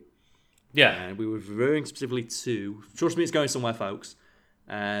Scooby-Doo. Yeah. And we were referring specifically to, trust me, it's going somewhere, folks.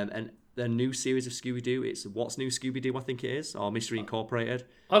 And the new series of Scooby-Doo, it's What's New Scooby-Doo, I think it is, or Mystery Incorporated.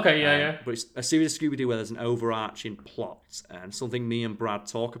 Okay, yeah. But it's a series of Scooby-Doo where there's an overarching plot. And something me and Brad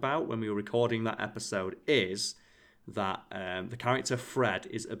talk about when we were recording that episode is that the character Fred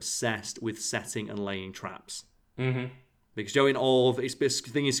is obsessed with setting and laying traps. Mm-hmm. Because Joe, in all of it's this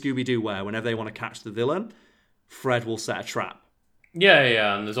thing in Scooby-Doo where whenever they want to catch the villain, Fred will set a trap.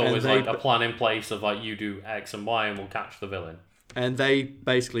 Yeah, and there's always like a plan in place of like, you do X and Y and we'll catch the villain. And they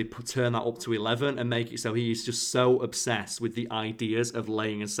basically turn that up to 11 and make it so he's just so obsessed with the ideas of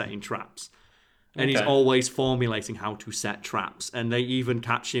laying and setting traps. And he's always formulating how to set traps. And they even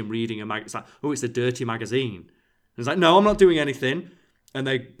catch him reading a magazine. It's like, oh, it's a dirty magazine. And he's like, no, I'm not doing anything. And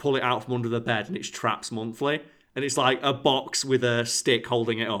they pull it out from under the bed and it's Traps Monthly. And it's like a box with a stick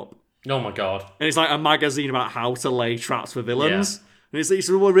holding it up. Oh my God. And it's like a magazine about how to lay traps for villains. Yeah. And it's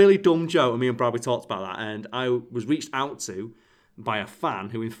a really dumb joke. And me and Brad, we talked about that. And I was reached out to by a fan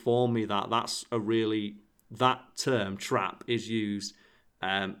who informed me that that term trap is used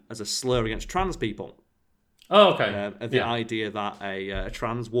as a slur against trans people. Oh, okay. The idea that a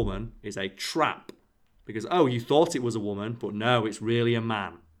trans woman is a trap because, oh, you thought it was a woman, but no, it's really a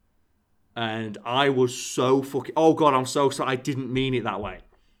man. And I was so fucking, oh God, I'm so sorry. I didn't mean it that way.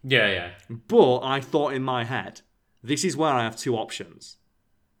 Yeah. But I thought in my head, this is where I have two options.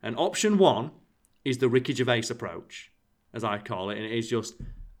 And option one is the Ricky Gervais approach, as I call it, and it is just,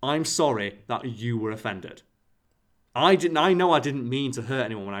 I'm sorry that you were offended. I know I didn't mean to hurt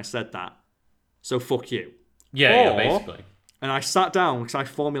anyone when I said that, so fuck you. Yeah, basically. And I sat down, because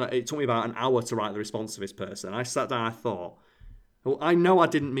it took me about an hour to write the response to this person. I sat down, I thought, well, I know I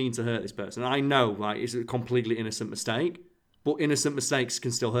didn't mean to hurt this person. I know, like, it's a completely innocent mistake, but innocent mistakes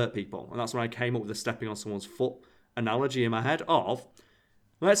can still hurt people. And that's when I came up with the stepping on someone's foot analogy in my head of,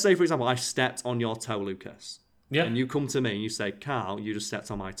 let's say, for example, I stepped on your toe, Lucas. Yeah. And you come to me and you say, Carl, you just stepped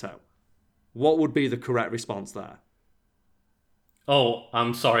on my toe. What would be the correct response there? Oh,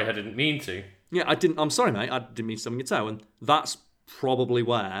 I'm sorry, I didn't mean to. Yeah, I'm sorry, mate, I didn't mean to step on your toe. And that's probably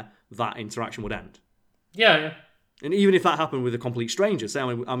where that interaction would end. Yeah. And even if that happened with a complete stranger, say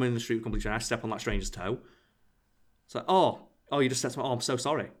I'm in the street with a complete stranger, I step on that stranger's toe. It's like, oh, you just stepped on, I'm so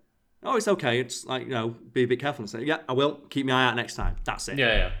sorry. Oh, it's okay, it's like, be a bit careful and say, yeah, I will, keep my eye out next time. That's it.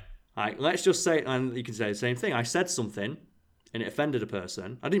 Yeah. Right, let's just say, and you can say the same thing. I said something, and it offended a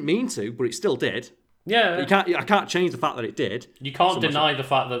person. I didn't mean to, but it still did. Yeah. I can't change the fact that it did. You can't deny the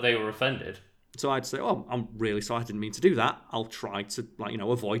fact that they were offended. So I'd say, oh, I'm really sorry. I didn't mean to do that. I'll try to,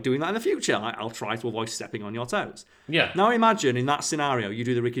 avoid doing that in the future. I'll try to avoid stepping on your toes. Yeah. Now imagine in that scenario, you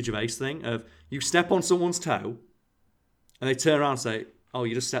do the Ricky Gervais thing of you step on someone's toe, and they turn around and say, oh,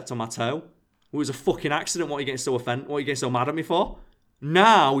 you just stepped on my toe. Well, it was a fucking accident. What are you getting so offended? What are you getting so mad at me for?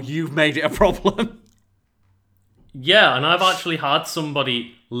 Now you've made it a problem. Yeah, and I've actually had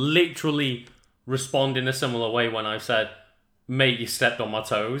somebody literally respond in a similar way when I said, mate, you stepped on my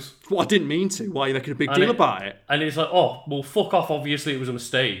toes. Well, I didn't mean to. Why are you making a big deal about it? And it's like, oh, well, fuck off. Obviously, it was a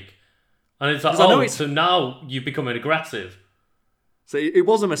mistake. And it's like, so now you're becoming aggressive. So it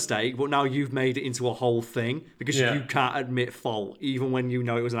was a mistake, but now you've made it into a whole thing because Yeah. you can't admit fault, even when you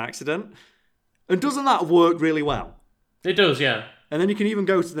know it was an accident. And doesn't that work really well? It does, yeah. And then you can even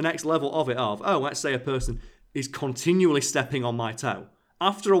go to the next level of it let's say a person is continually stepping on my toe.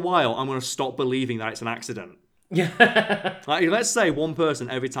 After a while, I'm going to stop believing that it's an accident. Yeah. Like, let's say one person,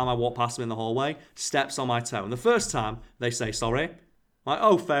 every time I walk past them in the hallway, steps on my toe. And the first time, they say sorry. Like,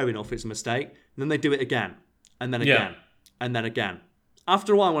 oh, fair enough, it's a mistake. And then they do it again. And then again. And then again.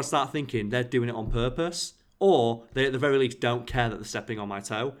 After a while, I'm going to start thinking they're doing it on purpose. Or they, at the very least, don't care that they're stepping on my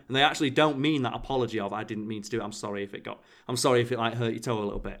toe. And they actually don't mean that apology of, I didn't mean to do it. I'm sorry if it like hurt your toe a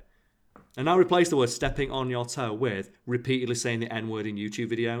little bit. And now replace the word stepping on your toe with repeatedly saying the N-word in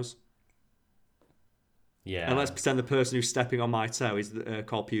YouTube videos. Yeah. And let's pretend the person who's stepping on my toe is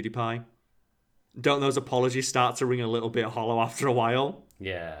called PewDiePie. Don't those apologies start to ring a little bit hollow after a while?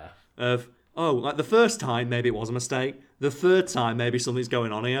 Yeah. Like the first time, maybe it was a mistake. The third time, maybe something's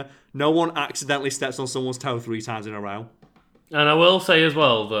going on here. No one accidentally steps on someone's toe 3 times in a row. And I will say as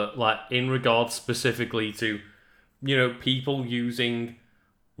well that, like, in regards specifically to, people using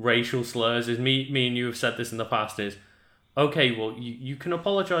racial slurs, is me and you have said this in the past, is, okay, well, you can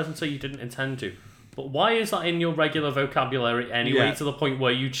apologise and say you didn't intend to. But why is that in your regular vocabulary anyway, to the point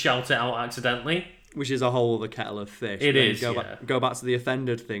where you'd shout it out accidentally? Which is a whole other kettle of fish. It is, Go back to the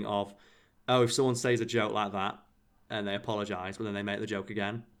offended thing of, if someone says a joke like that, and they apologise, but then they make the joke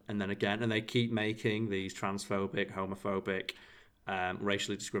again, and then again, and they keep making these transphobic, homophobic,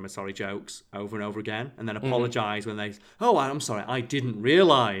 racially discriminatory jokes over and over again, and then apologise when they, I'm sorry, I didn't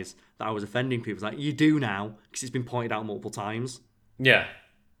realise that I was offending people. It's like, you do now, because it's been pointed out multiple times. Yeah.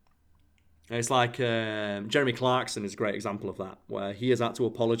 It's like Jeremy Clarkson is a great example of that, where he has had to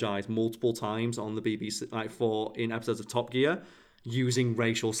apologise multiple times on the BBC, in episodes of Top Gear, using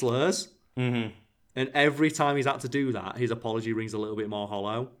racial slurs. Mm-hmm. And every time he's had to do that, his apology rings a little bit more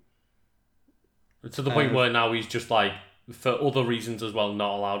hollow. To the point where now he's just, like, for other reasons as well,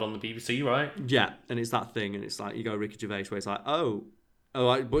 not allowed on the BBC, right? Yeah, and it's that thing, and it's like, you go Ricky Gervais, where it's like,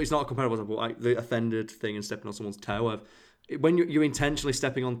 but it's not comparable to like the offended thing and stepping on someone's toe. When you're intentionally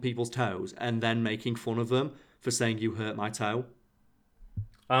stepping on people's toes and then making fun of them for saying you hurt my toe.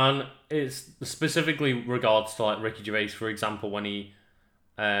 And it's specifically regards to, like, Ricky Gervais, for example, when he...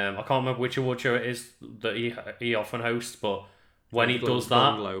 I can't remember which award show it is that he often hosts, but when he does that...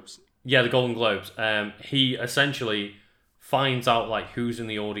 Golden Globes. Yeah, the Golden Globes. He essentially finds out, like, who's in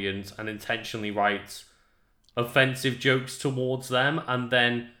the audience and intentionally writes offensive jokes towards them, and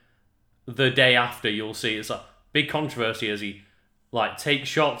then the day after you'll see it's a big controversy as he, like, takes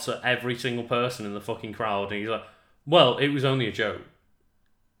shots at every single person in the fucking crowd, and he's like, well, it was only a joke.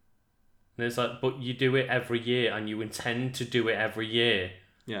 And it's like, but you do it every year, and you intend to do it every year.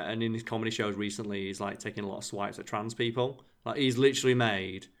 Yeah, and in his comedy shows recently, he's, like, taking a lot of swipes at trans people. Like, he's literally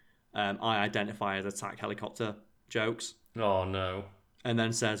made I identify as attack helicopter jokes. Oh, no. And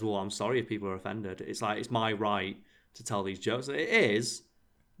then says, well, I'm sorry if people are offended. It's like, it's my right to tell these jokes. It is,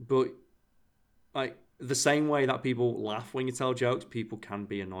 but, like, the same way that people laugh when you tell jokes, people can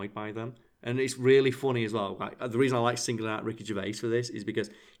be annoyed by them. And it's really funny as well. Like, the reason I like singling out Ricky Gervais for this is because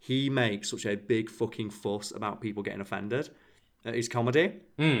he makes such a big fucking fuss about people getting offended at his comedy.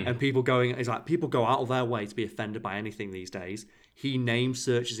 And people go out of their way to be offended by anything these days. He name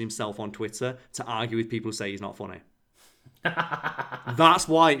searches himself on Twitter to argue with people who say he's not funny. That's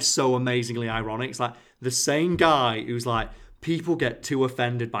why it's so amazingly ironic. It's like the same guy who's like, people get too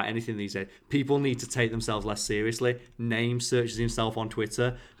offended by anything these days. People need to take themselves less seriously. Name searches himself on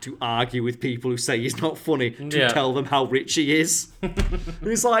Twitter to argue with people who say he's not funny, to tell them how rich he is. And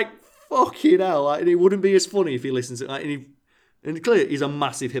it's like, fucking hell. Like, it wouldn't be as funny if he listens to it. And clearly, he's a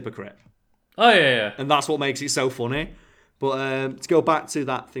massive hypocrite. Oh, yeah. And that's what makes it so funny. But to go back to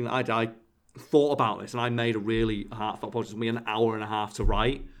that thing that I thought about this, and I made a really heartfelt apology. It took me an hour and a half to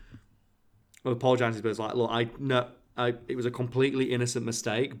write. I apologised, but it's like, look, it was a completely innocent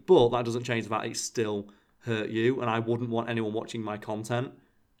mistake, but that doesn't change the fact it still hurt you, and I wouldn't want anyone watching my content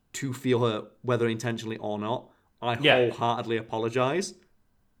to feel hurt, whether intentionally or not. I wholeheartedly apologise.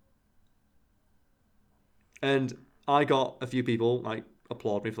 And I got a few people like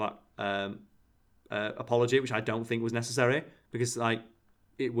applaud me for that apology, which I don't think was necessary, because like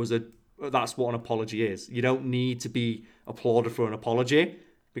that's what an apology is. You don't need to be applauded for an apology,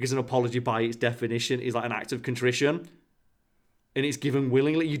 because an apology by its definition is like an act of contrition, and it's given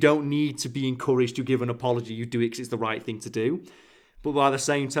willingly. You don't need to be encouraged to give an apology. You do it because it's the right thing to do. But by the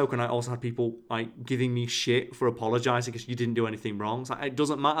same token, I also had people like giving me shit for apologising because you didn't do anything wrong. It's like, it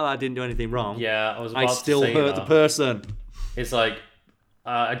doesn't matter that I didn't do anything wrong. Yeah, I still hurt the person. It's like,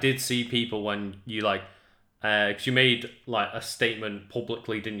 I did see people when you like Because you made like a statement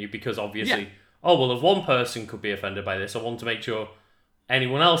publicly, didn't you? Because obviously, Yeah. oh well, if one person could be offended by this, I want to make sure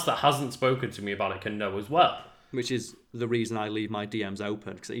anyone else that hasn't spoken to me about it can know as well. Which is the reason I leave my DMs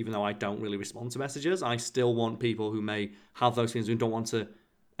open, because even though I don't really respond to messages, I still want people who may have those things who don't want to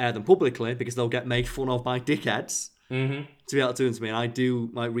air them publicly because they'll get made fun of by dickheads to be able to do them to me. And I do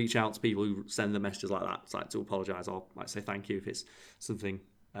like reach out to people who send them messages like that, like to apologise or like say thank you if it's something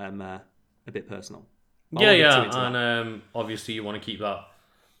a bit personal. I won't get too into that. and obviously you want to keep that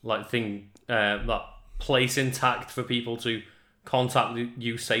like that place intact for people to contact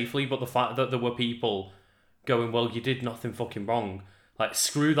you safely. But the fact that there were people going, well, you did nothing fucking wrong. Like,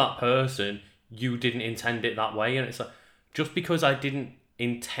 screw that person. You didn't intend it that way. And it's like, just because I didn't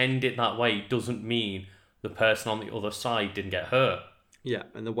intend it that way doesn't mean the person on the other side didn't get hurt. Yeah,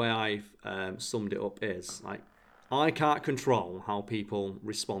 and the way I've summed it up is like, I can't control how people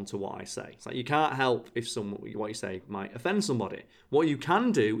respond to what I say. It's like you can't help if what you say might offend somebody. What you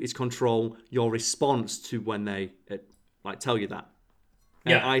can do is control your response to when they like tell you that.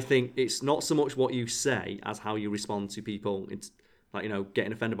 And Yeah. I think it's not so much what you say as how you respond to people. It's like,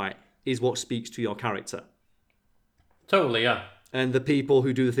 getting offended by it is what speaks to your character. Totally, yeah. And the people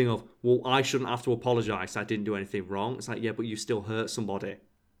who do the thing of, well, I shouldn't have to apologise, I didn't do anything wrong. It's like, yeah, but you still hurt somebody.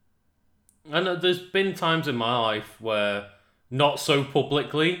 And there's been times in my life where, not so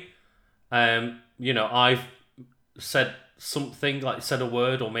publicly, I've said something, like said a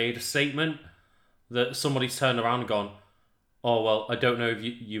word or made a statement that somebody's turned around and gone, oh, well, I don't know if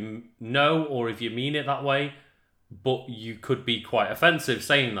you know or if you mean it that way, but you could be quite offensive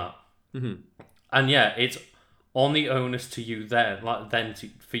saying that. Mm-hmm. And yeah, it's on the onus to you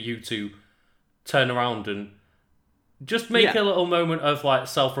for you to turn around and just make a little moment of like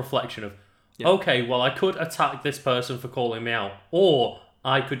self-reflection of, okay, well, I could attack this person for calling me out, or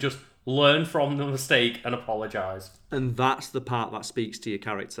I could just learn from the mistake and apologise. And that's the part that speaks to your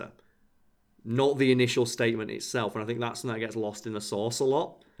character, not the initial statement itself. And I think that's something that gets lost in the sauce a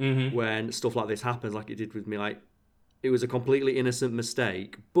lot when stuff like this happens, like it did with me. Like, it was a completely innocent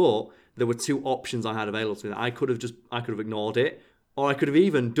mistake, but there were two options I had available to me. That I could have ignored it, or I could have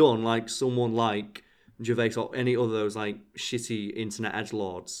even done like someone like Gervais or any other of those like shitty internet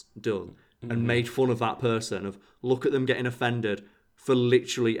edgelords done, and made fun of that person. Of look at them getting offended for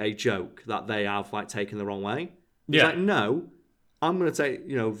literally a joke that they have like taken the wrong way. It's like, no, I'm going to take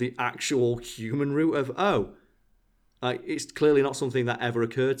the actual human route of like, it's clearly not something that ever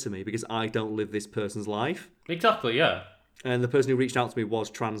occurred to me because I don't live this person's life. Exactly, yeah. And the person who reached out to me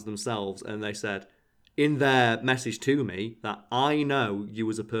was trans themselves, and they said in their message to me that I know you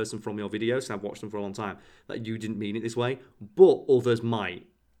as a person from your videos, so I've watched them for a long time, that you didn't mean it this way, but others might.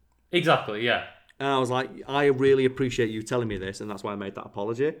 Exactly, yeah. And I was like, I really appreciate you telling me this, and that's why I made that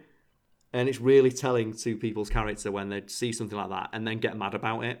apology. And it's really telling to people's character when they see something like that and then get mad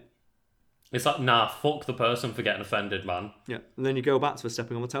about it. It's like, nah, fuck the person for getting offended, man. Yeah, and then you go back to the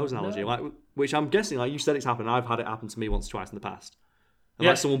stepping on the toes analogy, like, which I'm guessing, like you said, it's happened. I've had it happen to me once or twice in the past. And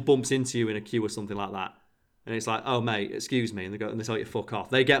like someone bumps into you in a queue or something like that, and it's like, oh mate, excuse me, and they tell you to fuck off.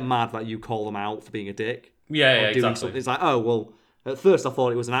 They get mad that you call them out for being a dick. Yeah, doing exactly. Something. It's like, oh well, at first I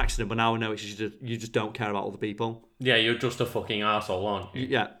thought it was an accident, but now I know it's you just don't care about other people. Yeah, you're just a fucking asshole, aren't you?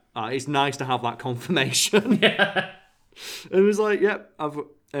 Yeah, it's nice to have that confirmation. Yeah. And it was like,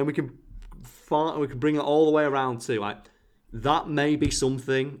 and we can bring it all the way around to like that may be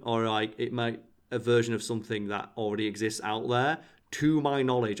something, or like it might a version of something that already exists out there. To my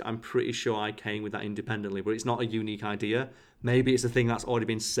knowledge, I'm pretty sure I came with that independently, but it's not a unique idea. Maybe it's a thing that's already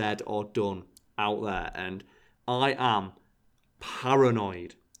been said or done out there, and I am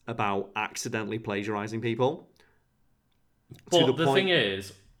paranoid about accidentally plagiarizing people. But the thing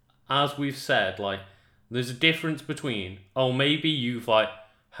is, as we've said, like, there's a difference between, maybe you've like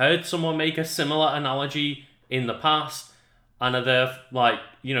heard someone make a similar analogy in the past, and are there like,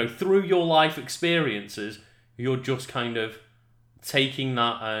 through your life experiences, you're just kind of taking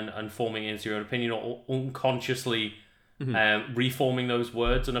that and forming it into your own opinion, or unconsciously reforming those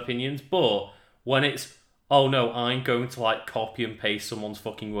words and opinions. But when it's, oh no, I'm going to like copy and paste someone's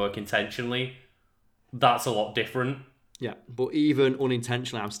fucking work intentionally, that's a lot different. Yeah, but even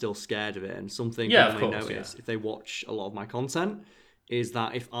unintentionally, I'm still scared of it. And something of people may course, notice if they watch a lot of my content is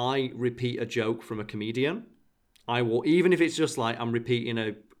that if I repeat a joke from a comedian, I will, even if it's just like I'm repeating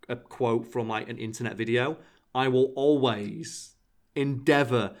a quote from like an internet video, I will always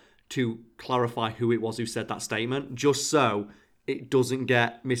endeavour to clarify who it was who said that statement, just so it doesn't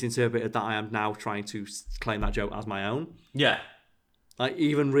get misinterpreted that I am now trying to claim that joke as my own. Yeah. Like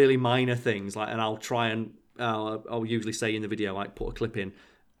even really minor things, like, and I'll try and I'll usually say in the video, like put a clip in,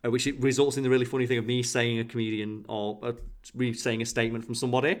 which it results in the really funny thing of me saying a comedian or me saying a statement from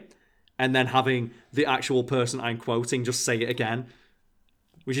somebody, and then having the actual person I'm quoting just say it again,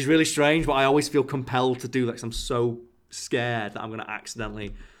 which is really strange. But I always feel compelled to do that because I'm so scared that I'm going to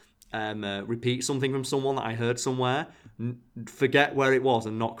accidentally repeat something from someone that I heard somewhere, forget where it was,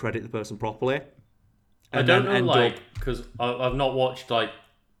 and not credit the person properly. I don't know, like, because I've not watched like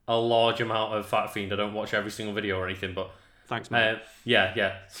a large amount of Fat Fiend. I don't watch every single video or anything, but thanks, man.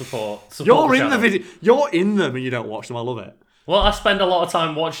 Yeah. Support You're the in the video. You're in them, and you don't watch them. I love it. Well, I spend a lot of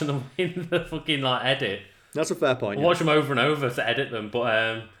time watching them in the fucking like edit. That's a fair point. I watch them over and over to edit them,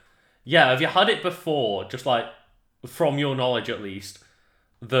 but yeah. Have you had it before? Just like from your knowledge, at least,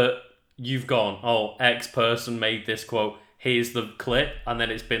 that you've gone, oh, X person made this quote. Here's the clip, and then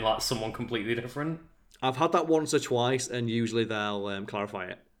it's been like someone completely different. I've had that once or twice, and usually they'll clarify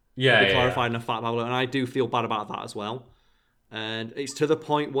it. Yeah, They clarified in a fact bubble, and I do feel bad about that as well. And it's to the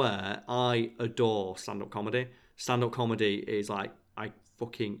point where I adore stand-up comedy. Stand-up comedy is like, I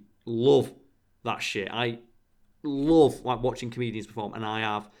fucking love that shit. I love like watching comedians perform, and I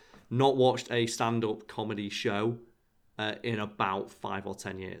have not watched a stand-up comedy show in about 5 or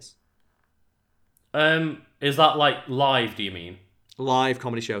 10 years. Is that like live, do you mean? Live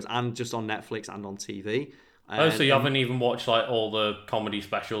comedy shows, and just on Netflix and on TV. So you haven't even watched like all the comedy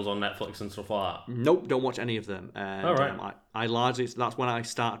specials on Netflix and stuff like that? Nope, don't watch any of them. All right. I largely, that's when I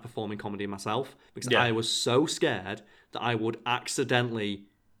started performing comedy myself, because I was so scared that I would accidentally,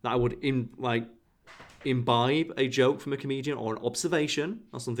 imbibe a joke from a comedian or an observation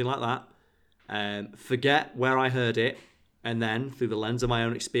or something like that, forget where I heard it, and then through the lens of my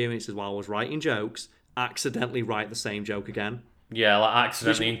own experiences while I was writing jokes, accidentally write the same joke again. Yeah, like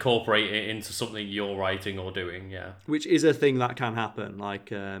accidentally incorporate it into something you're writing or doing, yeah. Which is a thing that can happen. Like,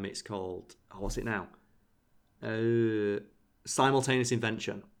 it's called, what's it now? Simultaneous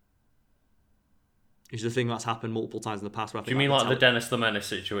invention. It's a thing that's happened multiple times in the past. Do you mean like the Dennis the Menace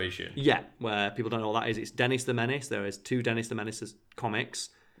situation? Yeah, where people don't know what that is. It's Dennis the Menace. There is 2 Dennis the Menace comics,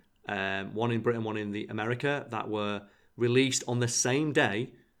 one in Britain, one in the America, that were released on the same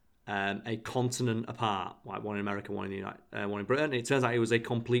day, a continent apart, like one in America, one in Britain. It turns out it was a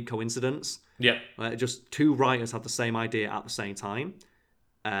complete coincidence. Yeah. Just 2 writers had the same idea at the same time,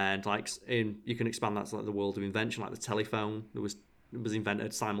 and like you can expand that to like the world of invention, like the telephone. It was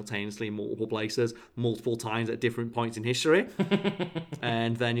invented simultaneously in multiple places, multiple times at different points in history.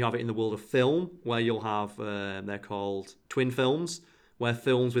 And then you have it in the world of film, where you'll have they're called twin films, where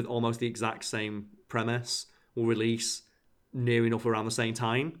films with almost the exact same premise will release near enough around the same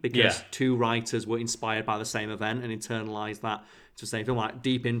time, because 2 writers were inspired by the same event and internalized that to the same film. Like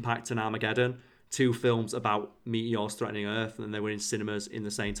Deep Impact and Armageddon, 2 films about meteors threatening Earth, and they were in cinemas in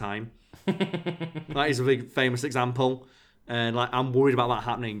the same time. That is a big famous example, and like I'm worried about that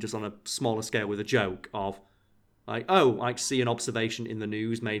happening just on a smaller scale with a joke of like, see an observation in the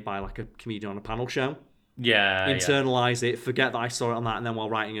news made by like a comedian on a panel show, internalize it, forget that I saw it on that, and then while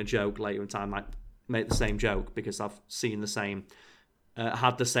writing a joke later in time, like make the same joke because I've seen the same,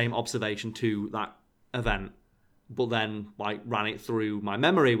 had the same observation to that event, but then like ran it through my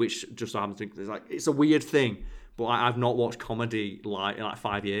memory, which just happens to, it's a weird thing. But I've not watched comedy in like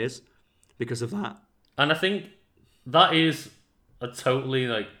 5 years because of that. And I think that is a totally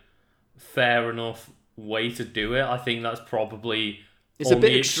like fair enough way to do it. I think that's probably it's on a bit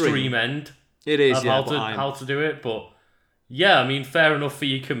the extreme end. It is, of how to do it. But yeah, I mean, fair enough for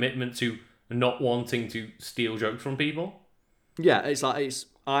your commitment to not wanting to steal jokes from people. Yeah, it's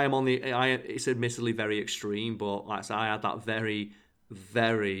admittedly very extreme, but like I said, I had that very,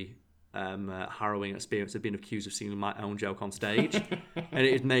 very harrowing experience of being accused of stealing my own joke on stage. And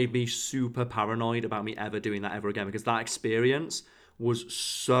it made me super paranoid about me ever doing that ever again, because that experience was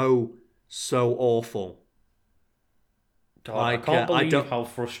so awful. God, I can't believe how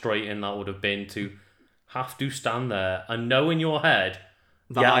frustrating that would have been to have to stand there and know in your head,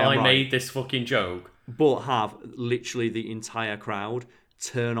 I made this fucking joke, but have literally the entire crowd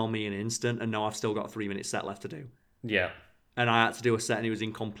turn on me in an instant and know I've still got a 3-minute set left to do. Yeah. And I had to do a set and it was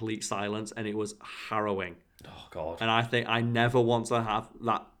in complete silence, and it was harrowing. Oh, God. And I think I never want to have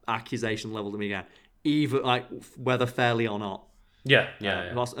that accusation leveled at me again, even like whether fairly or not. Yeah.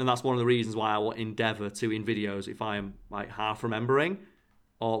 And that's one of the reasons why I will endeavour to, in videos, if I am like half remembering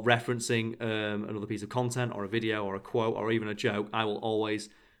or referencing another piece of content or a video or a quote or even a joke, I will always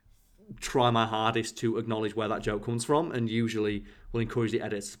try my hardest to acknowledge where that joke comes from, and usually will encourage the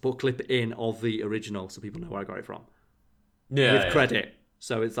editors to put a clip in of the original so people know where I got it from. With credit.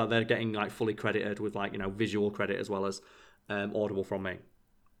 So it's like they're getting like fully credited with like, visual credit as well as audible from me.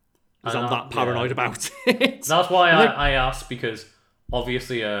 Because I'm that paranoid about it. That's why I asked, because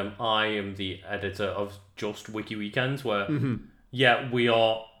obviously, I am the editor of Just Wiki Weekends, where Mm-hmm. yeah, we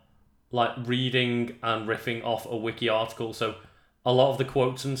are like reading and riffing off a wiki article. So a lot of the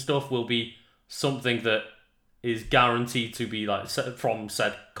quotes and stuff will be something that is guaranteed to be like from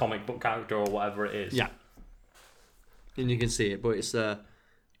said comic book character or whatever it is. Yeah. And you can see it, but it's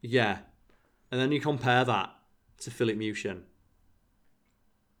yeah. And then you compare that to Philip Mushin.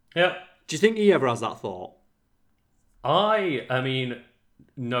 Yeah. Do you think he ever has that thought? I mean,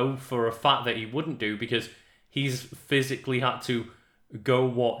 know for a fact that he wouldn't do, because he's physically had to go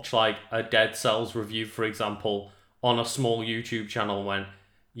watch like a Dead Cells review, for example, on a small YouTube channel when,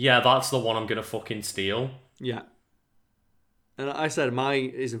 yeah, that's the one I'm going to fucking steal. Yeah. And I said mine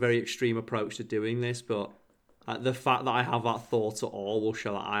is a very extreme approach to doing this, but the fact that I have that thought at all will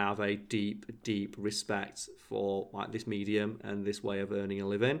show that I have a deep, deep respect for like this medium and this way of earning a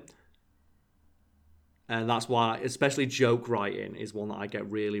living. And that's why, especially joke writing, is one that I get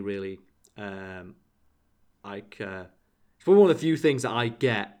really, really it's probably one of the few things that I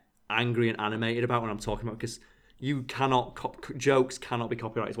get angry and animated about when I'm talking about, because you cannot jokes cannot be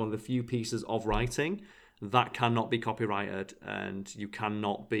copyrighted. It's one of the few pieces of writing that cannot be copyrighted, and you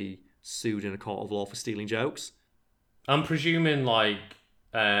cannot be sued in a court of law for stealing jokes. I'm presuming like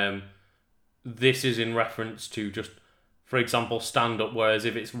this is in reference to just, for example, stand-up, whereas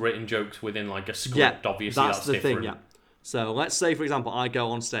if it's written jokes within like a script, obviously that's the different. thing, yeah. So let's say, for example, I go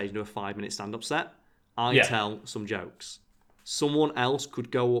on stage and do a 5-minute stand-up set. I tell some jokes. Someone else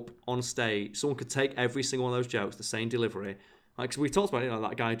could go up on stage. Someone could take every single one of those jokes, the same delivery. Like, so we talked about it,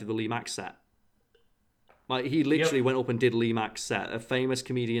 that guy who did the Lee Mack set. Like, he literally went up and did Lee Mack's set, a famous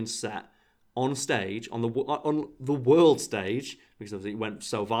comedian's set, on stage, on the world stage, because it went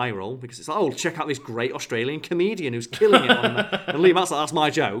so viral, because it's like, oh, check out this great Australian comedian who's killing it on and Lee Mack's like, that's my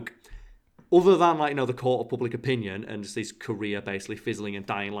joke. Other than, like, the court of public opinion and just his career basically fizzling and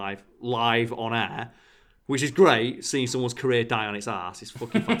dying live on air, which is great, seeing someone's career die on its ass. It's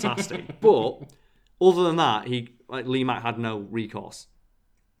fucking fantastic. But other than that, Lee Mack had no recourse.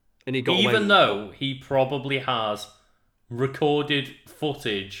 And he got away Even with though he probably has recorded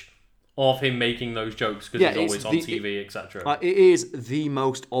footage of him making those jokes, because he's always on TV, etc. It is the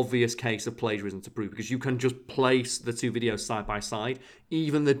most obvious case of plagiarism to prove, because you can just place the two videos side by side.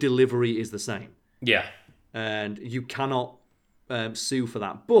 Even the delivery is the same. Yeah. And you cannot sue for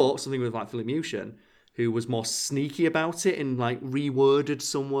that. But something with like Philip Mushin, who was more sneaky about it and like reworded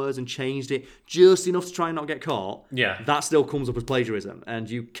some words and changed it just enough to try and not get caught. Yeah. That still comes up as plagiarism, and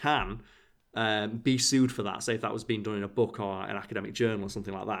you can be sued for that. Say if that was being done in a book or an academic journal or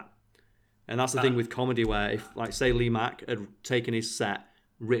something like that. And that's the thing with comedy, where if, like, say Lee Mack had taken his set,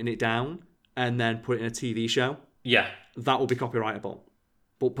 written it down, and then put it in a TV show, that would be copyrightable.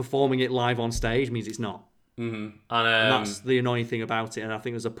 But performing it live on stage means it's not. Mm-hmm. And that's the annoying thing about it. And I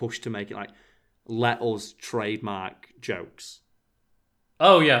think there's a push to make it like, let us trademark jokes.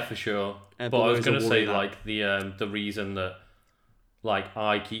 Oh yeah, for sure. But I was going to say, like, the reason that, like,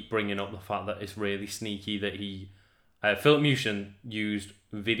 I keep bringing up the fact that it's really sneaky that Philip Mushin used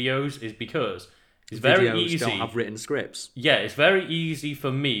videos is because it's very easy. Don't have written scripts. Yeah, it's very easy for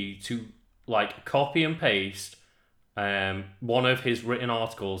me to like copy and paste one of his written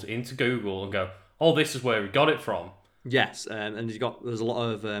articles into Google and go, oh, this is where he got it from. Yes, and there's a lot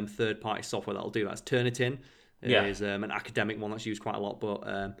of third-party software that'll do that. It's Turnitin. It is an academic one that's used quite a lot,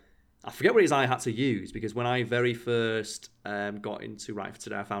 but I forget what it is I had to use, because when I very first got into Writing for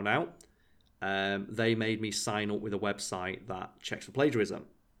Today, I found out they made me sign up with a website that checks for plagiarism.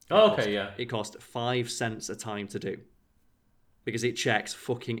 It cost 5 cents a time to do, because it checks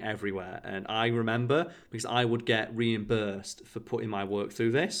fucking everywhere. And I remember, because I would get reimbursed for putting my work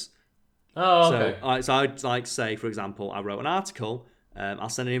through this. Oh, okay. So I'd like say, for example, I wrote an article. I'll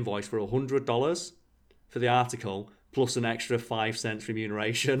send an invoice for $100 for the article, plus an extra 5 cents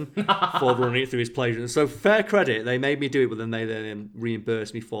remuneration for running it through his plagiarism. So fair credit, they made me do it, but then they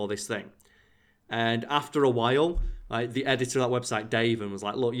reimbursed me for this thing. And after a while, like, the editor of that website, Dave, was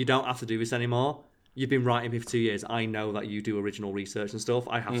like, look, you don't have to do this anymore. You've been writing me for 2 years. I know that you do original research and stuff.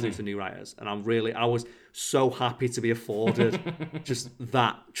 I have to do it for new writers. And I was so happy to be afforded just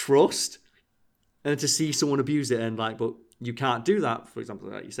that trust. And to see someone abuse it, and like, but you can't do that, for example,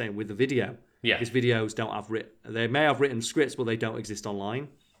 like you're saying, with the video. Yeah. Because videos don't have they may have written scripts, but they don't exist online.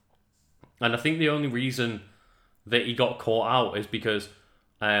 And I think the only reason that he got caught out is because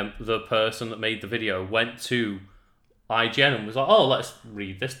the person that made the video went to IGN and was like, oh, let's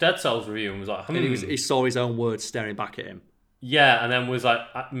read this Dead Cells review, and was like, And he saw his own words staring back at him. Yeah, and then was like,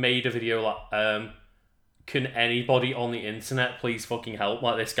 made a video like, can anybody on the internet please fucking help?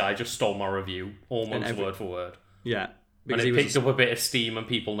 Like, this guy just stole my review, almost word for word. Yeah. because and he it was picked up a bit of steam and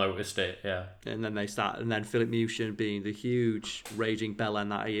people noticed it. Yeah. and then Philip Mushin being the huge raging bellend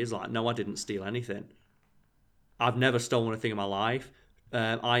that he is, like, no, I didn't steal anything. I've never stolen a thing in my life.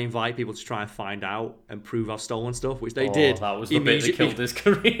 I invite people to try and find out and prove I've stolen stuff, which they did. That was the bit that killed his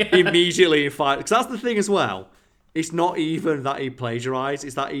career. Immediately in fight, because that's the thing as well. It's not even that he plagiarized;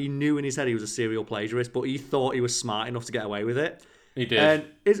 it's that he knew in his head he was a serial plagiarist, but he thought he was smart enough to get away with it. He did.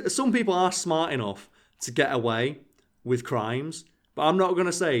 And some people are smart enough to get away with crimes, but I'm not going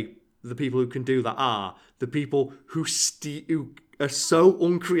to say the people who can do that are the people who are so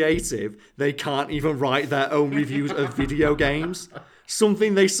uncreative they can't even write their own reviews of video games.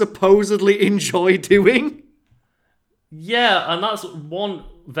 Something they supposedly enjoy doing. Yeah, and that's one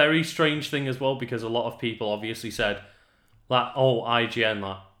very strange thing as well, because a lot of people obviously said, like, oh, IGN,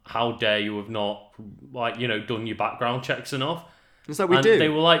 like, how dare you have not, like, done your background checks enough? It's like, we do. They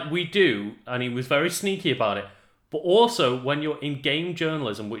were like, we do, and he was very sneaky about it. But also, when you're in game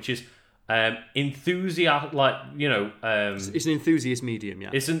journalism, which is enthusiast, like, it's an enthusiast medium,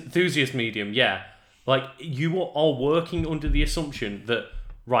 yeah. It's an enthusiast medium, yeah. Like, you are working under the assumption that,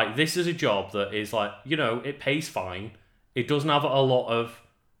 right, this is a job that is like, it pays fine. It doesn't have a lot of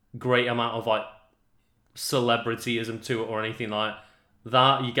great amount of, like, celebrityism to it or anything like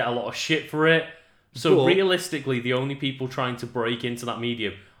that. You get a lot of shit for it. So realistically, the only people trying to break into that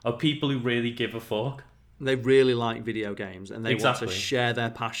medium are people who really give a fuck. They really like video games and they Exactly. want to share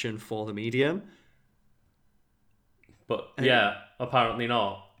their passion for the medium. But yeah, apparently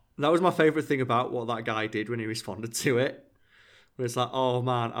not. That was my favourite thing about what that guy did when he responded to it. Where it's like, oh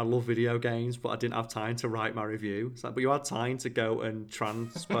man, I love video games, but I didn't have time to write my review. It's like, but you had time to go and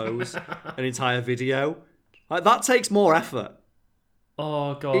transpose an entire video. Like, that takes more effort.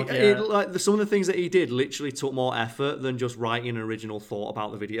 Oh god, yeah. Some of the things that he did literally took more effort than just writing an original thought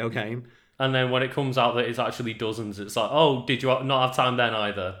about the video game. And then when it comes out that it's actually dozens, it's like, oh, did you not have time then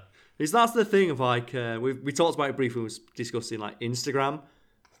either? That's the thing of, like, we talked about it briefly when we were discussing, like, Instagram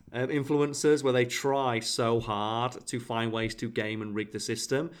influencers, where they try so hard to find ways to game and rig the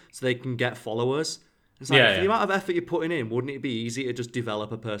system so they can get followers. It's like, for the amount of effort you're putting in, wouldn't it be easy to just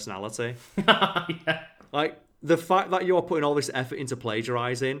develop a personality? Yeah. Like, the fact that you're putting all this effort into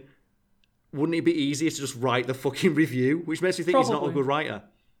plagiarizing, wouldn't it be easier to just write the fucking review? Which makes me think he's not a good writer.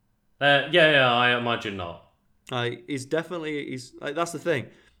 Yeah, I imagine not. He's like, that's the thing.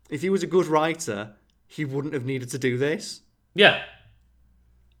 If he was a good writer, he wouldn't have needed to do this. Yeah.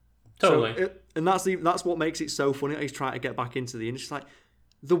 Totally. So, and that's what makes it so funny that he's trying to get back into the industry. Like,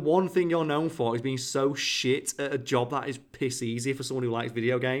 the one thing you're known for is being so shit at a job that is piss easy for someone who likes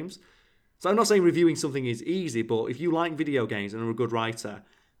video games. So I'm not saying reviewing something is easy, but if you like video games and are a good writer,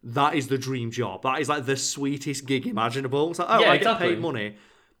 that is the dream job. That is like the sweetest gig imaginable. It's like, I get paid money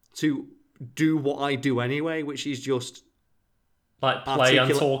to do what I do anyway, which is just like play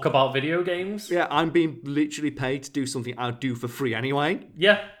and talk about video games. Yeah, I'm being literally paid to do something I do for free anyway.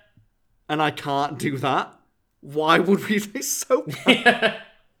 Yeah. And I can't do that. Why would we? It's so bad.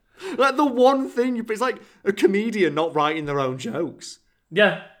 Like, the one thing, it's like a comedian not writing their own jokes.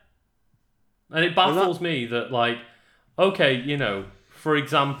 Yeah. And it baffles me that, like, okay, for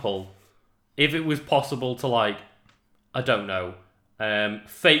example, if it was possible to, like, I don't know,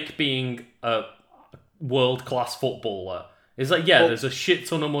 fake being a world-class footballer, it's like, there's a shit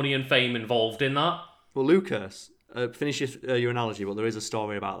ton of money and fame involved in that. Well, Lucas, finish your analogy, but there is a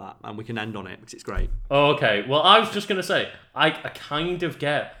story about that, and we can end on it, because it's great. Oh, okay. Well, I was just going to say, I kind of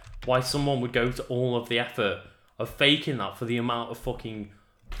get why someone would go to all of the effort of faking that for the amount of fucking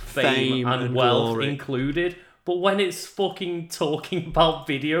fame and wealth glory included, but when it's fucking talking about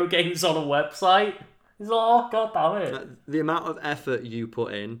video games on a website, it's like, oh god damn it. The amount of effort you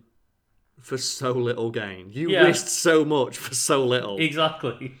put in for so little gain. You risked so much for so little.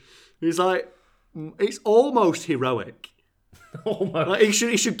 Exactly. It's like, it's almost heroic. Almost. Like,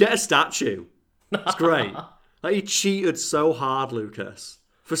 he should get a statue. It's great. Like, he cheated so hard, Lucas,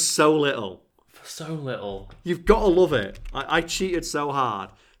 for so little. So little. You've got to love it. I cheated so hard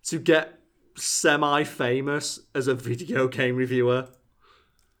to get semi-famous as a video game reviewer.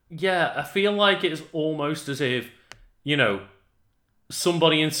 Yeah, I feel like it's almost as if,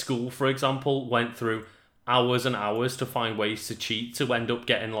 somebody in school, for example, went through hours and hours to find ways to cheat to end up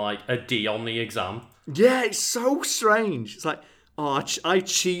getting, like, a D on the exam. Yeah, it's so strange. It's like, oh, I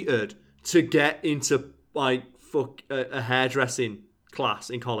cheated to get into, like, a hairdressing class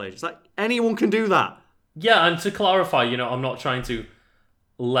in college. It's like, anyone can do that. Yeah, and to clarify, I'm not trying to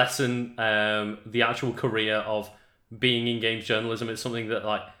lessen the actual career of being in games journalism. It's something that,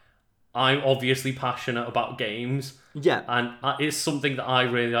 like, I'm obviously passionate about games. Yeah. And it's something that I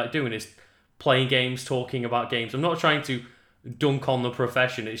really like doing, is playing games, talking about games. I'm not trying to dunk on the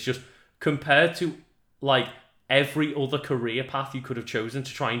profession. It's just compared to like every other career path you could have chosen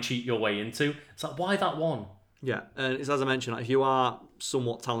to try and cheat your way into. It's like, why that one? Yeah, and it's, as I mentioned, like, if you are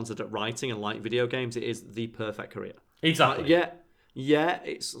somewhat talented at writing and like video games, it is the perfect career. Exactly. Yeah,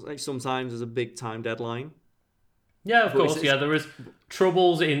 it's like sometimes there's a big time deadline. Yeah, of course. Yeah, there is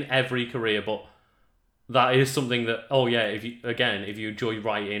troubles in every career, but that is something that, if you enjoy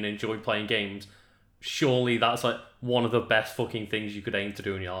writing, enjoy playing games, surely that's like one of the best fucking things you could aim to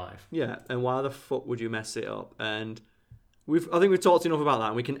do in your life. Yeah, and why the fuck would you mess it up? And I think we've talked enough about that,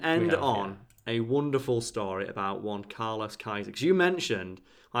 and we can end on a wonderful story about one Carlos Kaiser. Because you mentioned,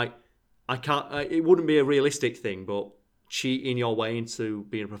 like, it wouldn't be a realistic thing, but cheating your way into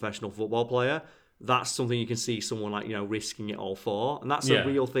being a professional football player, that's something you can see someone like, risking it all for. And that's a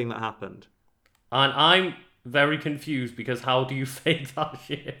real thing that happened. And I'm very confused because how do you fake that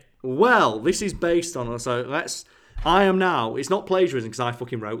shit? Well, this is based on, it's not plagiarism because I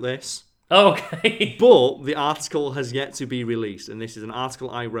fucking wrote this. Okay. But the article has yet to be released, and this is an article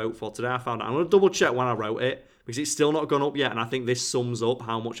I wrote for today. I found out. I'm going to double check when I wrote it because it's still not gone up yet, and I think this sums up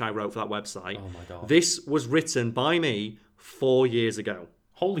how much I wrote for that website. Oh my god. This was written by me 4 years ago.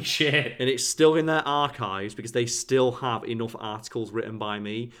 Holy shit. And it's still in their archives because they still have enough articles written by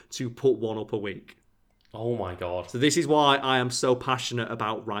me to put one up a week. Oh my god. So this is why I am so passionate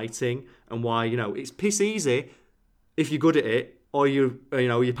about writing and why, it's piss easy if you're good at it or you're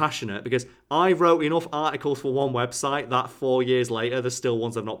passionate, because I wrote enough articles for one website that 4 years later, there's still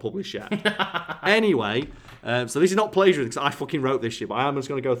ones I've not published yet. Anyway, so this is not plagiarism because I fucking wrote this shit, but I am just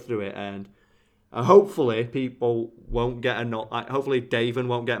going to go through it, and hopefully people won't get hopefully Daven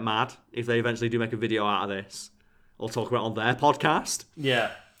won't get mad if they eventually do make a video out of this or talk about it on their podcast.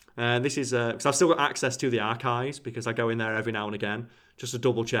 Yeah. This is because I've still got access to the archives because I go in there every now and again just to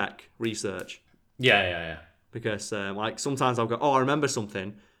double check research. Yeah. Because sometimes I'll go, I remember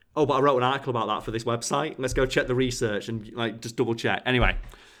something. Oh, but I wrote an article about that for this website. Let's go check the research and just double check. Anyway,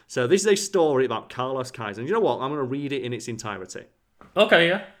 so this is a story about Carlos Kaiser. And you know what? I'm going to read it in its entirety. Okay,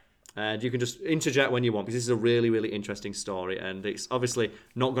 yeah. And you can just interject when you want, because this is a really, really interesting story. And it's obviously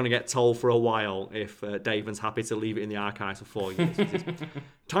not going to get told for a while if Daven's happy to leave it in the archives for 4 years.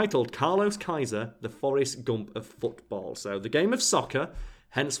 Titled Carlos Kaiser, the Forrest Gump of Football. So the game of soccer,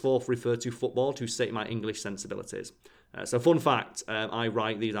 henceforth referred to football to state my English sensibilities. So fun fact, I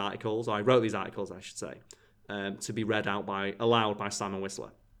wrote these articles, I should say, to be read out aloud by Simon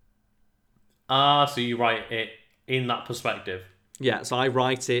Whistler. So you write it in that perspective. Yeah, so I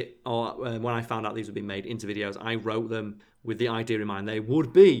write it, or when I found out these would be made into videos, I wrote them with the idea in mind. They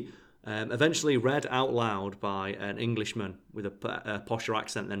would be eventually read out loud by an Englishman with a posher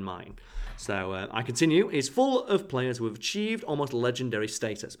accent than mine. So I continue. It's full of players who have achieved almost legendary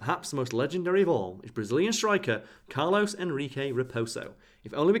status. Perhaps the most legendary of all is Brazilian striker Carlos Henrique Raposo,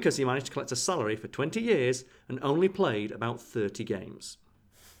 if only because he managed to collect a salary for 20 years and only played about 30 games.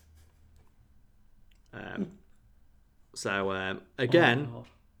 Again,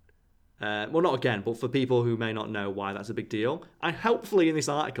 well, not again, but for people who may not know why that's a big deal, I helpfully in this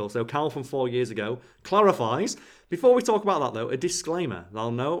article, so Cal from 4 years ago, clarifies, before we talk about that though, a disclaimer.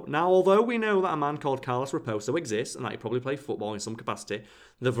 Although we know that a man called Carlos Raposo exists and that he probably played football in some capacity,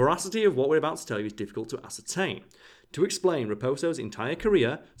 the veracity of what we're about to tell you is difficult to ascertain. To explain, Raposo's entire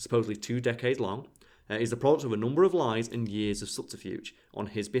career, supposedly 2 decades long, is the product of a number of lies and years of subterfuge on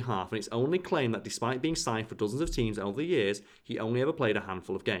his behalf, and it's only claimed that despite being signed for dozens of teams over the years, he only ever played a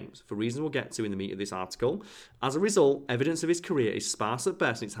handful of games, for reasons we'll get to in the meat of this article. As a result, evidence of his career is sparse at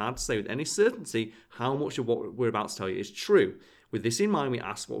best, and it's hard to say with any certainty how much of what we're about to tell you is true. With this in mind, we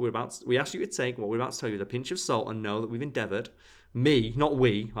ask you to take what we're about to tell you with a pinch of salt and know that we've endeavoured. Me, not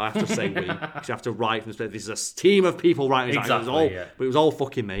we. I have to say we, because you have to write from this. This is a team of people writing. Exactly, but it was all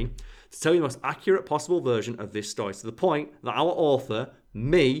fucking me. To tell you the most accurate possible version of this story, to the point that our author,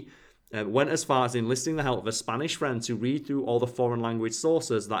 me, went as far as enlisting the help of a Spanish friend to read through all the foreign language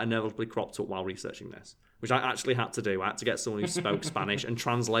sources that inevitably cropped up while researching this, which I actually had to do. I had to get someone who spoke Spanish and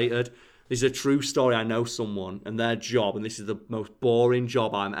translated. This is a true story. I know someone, and their job, and this is the most boring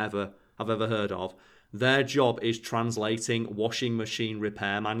job I've ever heard of, their job is translating washing machine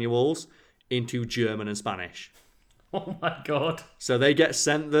repair manuals into German and Spanish. Oh my god. So they get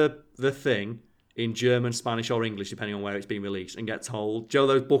sent the thing in German, Spanish, or English, depending on where it's been released, and get told, Joe,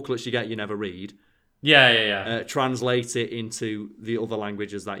 those booklets you get you never read. Yeah. Translate it into the other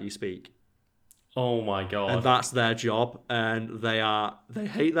languages that you speak. Oh my god. And that's their job, and they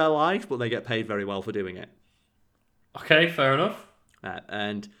hate their life, but they get paid very well for doing it. Okay, fair enough.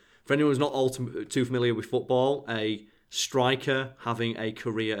 And for anyone who's not too familiar with football, a striker having a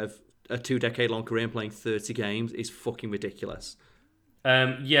career of a 2-decade-long career and playing 30 games is fucking ridiculous.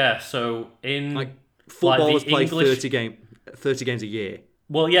 So in Like footballers play English... 30 games a year.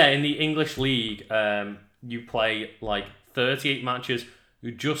 Well, yeah, in the English league, you play like 38 matches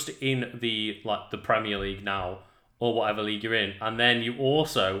just in the Premier League now, or whatever league you're in, and then you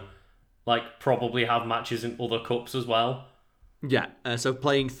also probably have matches in other cups as well. Yeah, so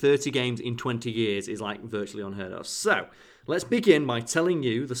playing 30 games in 20 years is virtually unheard of. So let's begin by telling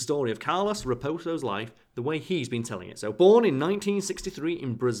you the story of Carlos Raposo's life the way he's been telling it. So born in 1963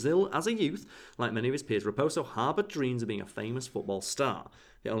 in Brazil as a youth, like many of his peers, Raposo harboured dreams of being a famous football star.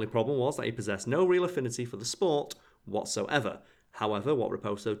 The only problem was that he possessed no real affinity for the sport whatsoever. However, what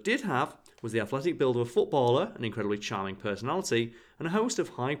Raposo did have was the athletic build of a footballer, an incredibly charming personality, and a host of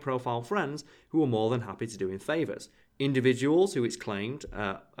high-profile friends who were more than happy to do him favours. Individuals who it's claimed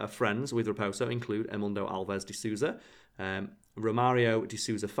are friends with Raposo include Edmundo Alves de Souza, Romario de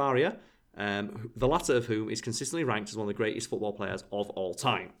Souza Faria, the latter of whom is consistently ranked as one of the greatest football players of all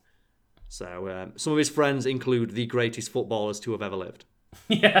time. So some of his friends include the greatest footballers to have ever lived.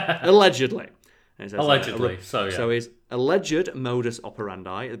 Yeah. Allegedly. Says, Allegedly, So his alleged modus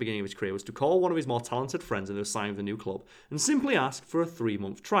operandi at the beginning of his career was to call one of his more talented friends into the sign of the new club and simply ask for a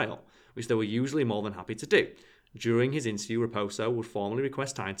 3-month trial, which they were usually more than happy to do. During his interview, Raposo would formally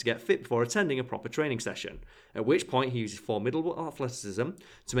request time to get fit before attending a proper training session, at which point he used his formidable athleticism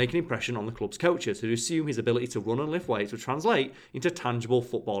to make an impression on the club's coaches, who assume his ability to run and lift weights would translate into tangible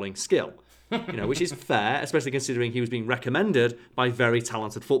footballing skill. Which is fair, especially considering he was being recommended by very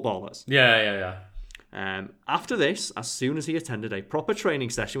talented footballers. Yeah. After this, as soon as he attended a proper training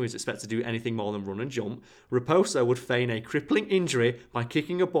session, he was expected to do anything more than run and jump, Raposo would feign a crippling injury by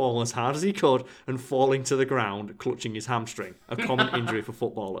kicking a ball as hard as he could and falling to the ground, clutching his hamstring, a common injury for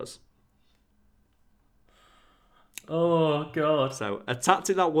footballers. Oh, God. So, a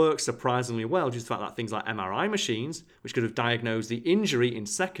tactic that works surprisingly well due to the fact that things like MRI machines, which could have diagnosed the injury in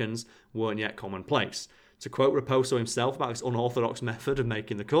seconds, weren't yet commonplace. To quote Raposo himself about this unorthodox method of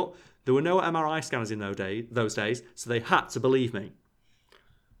making the cut, there were no MRI scanners in those days, so they had to believe me.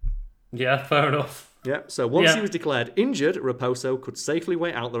 Yeah, fair enough. Yeah, so once he was declared injured, Raposo could safely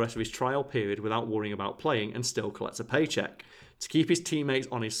wait out the rest of his trial period without worrying about playing and still collect a paycheck. To keep his teammates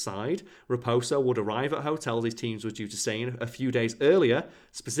on his side, Raposo would arrive at hotels his teams were due to stay in a few days earlier,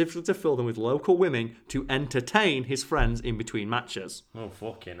 specifically to fill them with local women to entertain his friends in between matches. Oh,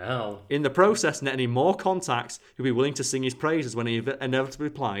 fucking hell. In the process, netting him more contacts who'd be willing to sing his praises when he inevitably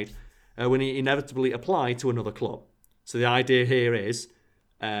applied to another club. So the idea here is,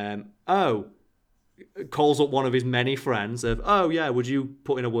 calls up one of his many friends of, would you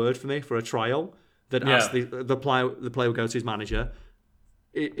put in a word for me for a trial? That asks the player would go to his manager,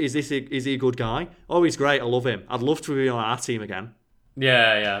 is he a good guy? Oh, he's great, I love him. I'd love to be on our team again.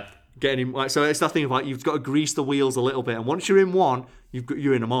 Yeah. Getting him so it's that thing of you've got to grease the wheels a little bit, and once you're in one,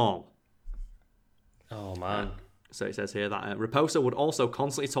 you're in them all. Oh man. So it says here that Raposo would also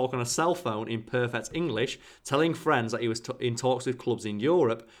constantly talk on a cell phone in perfect English, telling friends that he was in talks with clubs in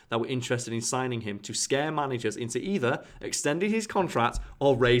Europe that were interested in signing him to scare managers into either extending his contract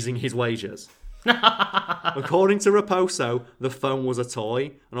or raising his wages. According to Raposo, the phone was a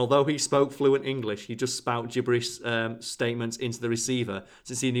toy, and although he spoke fluent English, he just spout gibberish statements into the receiver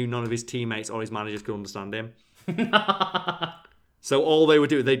since he knew none of his teammates or his managers could understand him. So all they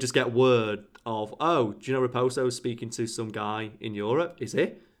would do, they'd just get word of, do you know Raposo's speaking to some guy in Europe? Is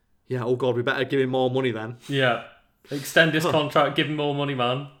he? Yeah, oh God, we better give him more money then. Yeah. Extend his contract, give him more money,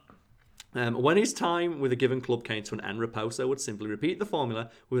 man. When his time with a given club came to an end, Raposo would simply repeat the formula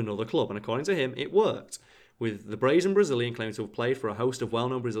with another club, and according to him, it worked. With the brazen Brazilian claiming to have played for a host of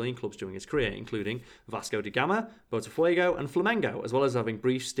well-known Brazilian clubs during his career, including Vasco da Gama, Botafogo, and Flamengo, as well as having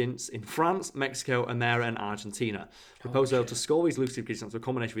brief stints in France, Mexico, America, and Argentina. Raposo was able to score these lucrative gigs into a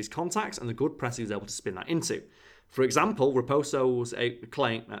combination of his contacts and the good press he was able to spin that into. For example, Raposo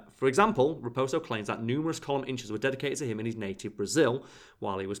claims that numerous column inches were dedicated to him in his native Brazil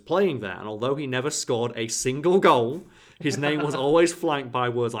while he was playing there, and although he never scored a single goal, his name was always flanked by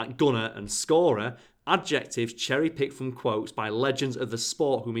words like gunner and scorer, adjectives cherry-picked from quotes by legends of the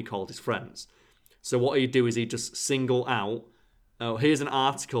sport whom he called his friends. So what he'd do is he'd just single out, here's an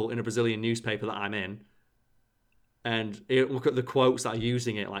article in a Brazilian newspaper that I'm in, and look at the quotes that are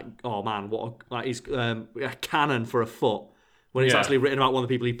using it, like, oh man, he's a cannon for a foot, when he's actually written about one of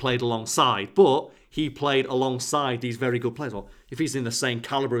the people he played alongside. But he played alongside these very good players. Well, if he's in the same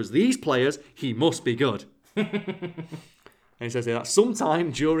caliber as these players, he must be good. And he says here that sometime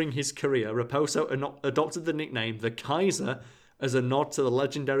during his career, Raposo adopted the nickname the Kaiser as a nod to the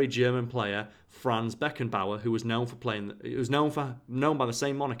legendary German player Franz Beckenbauer, who was known by the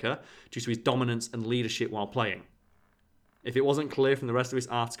same moniker due to his dominance and leadership while playing. If it wasn't clear from the rest of his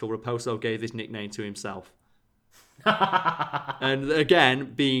article, Raposo gave this nickname to himself. And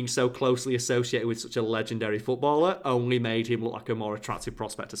again, being so closely associated with such a legendary footballer only made him look like a more attractive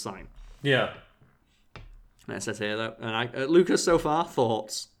prospect to sign. Yeah. And it says here, though, and Lucas, so far,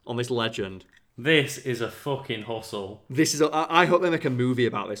 thoughts on this legend? This is a fucking hustle. I hope they make a movie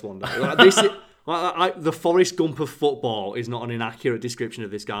about this one day. The Forrest Gump of football is not an inaccurate description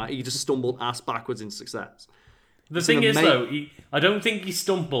of this guy. He just stumbled ass backwards in success. The thing is, though, I don't think he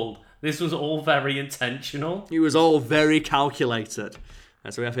stumbled. This was all very intentional. It was all very calculated.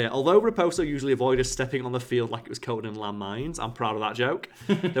 So we have here, although Raposo usually avoided stepping on the field like it was coated in landmines, I'm proud of that joke,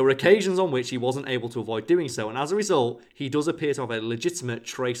 there were occasions on which he wasn't able to avoid doing so, and as a result, he does appear to have a legitimate,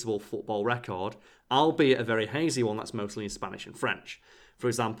 traceable football record, albeit a very hazy one that's mostly in Spanish and French. For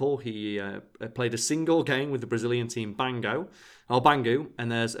example, he played a single game with the Brazilian team Bangu,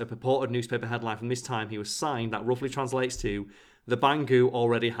 and there's a purported newspaper headline from this time he was signed that roughly translates to, "The Bangu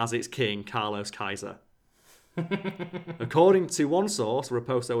already has its king, Carlos Kaiser." According to one source,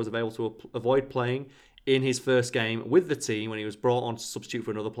 Raposo was able to avoid playing in his first game with the team when he was brought on to substitute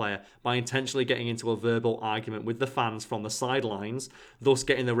for another player by intentionally getting into a verbal argument with the fans from the sidelines, thus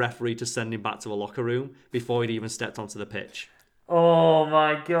getting the referee to send him back to a locker room before he'd even stepped onto the pitch. Oh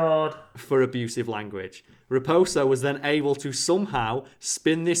my god. For abusive language. Raposo was then able to somehow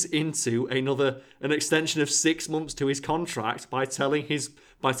spin this into an extension of 6 months to his contract by telling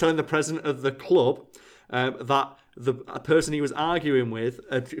the president of the club that the person he was arguing with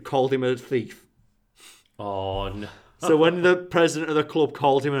had called him a thief. Oh no. So when the president of the club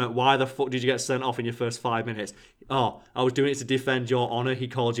called him and why the fuck did you get sent off in your first 5 minutes? Oh, I was doing it to defend your honour. He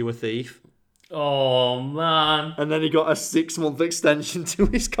called you a thief. Oh man. And then he got a 6-month extension to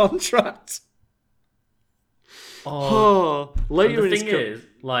his contract. Later the thing is,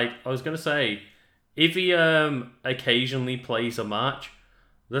 like I was gonna say, if he occasionally plays a match,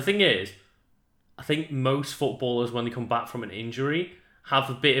 the thing is, I think most footballers when they come back from an injury have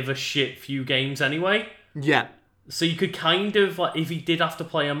a bit of a shit few games anyway. Yeah. So you could kind of like, if he did have to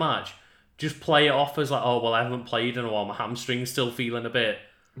play a match, just play it off as like, oh well, I haven't played in a while, my hamstring's still feeling a bit.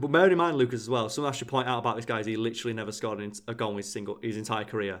 But bear in mind, Lucas, as well, something I should point out about this guy is he literally never scored a goal in his entire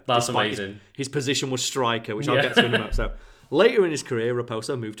career. That's amazing. His position was striker, which I'll get to in a moment. So later in his career,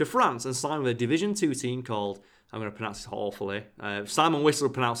 Raposo moved to France and signed with a Division 2 team called, I'm going to pronounce this awfully, Simon Whistle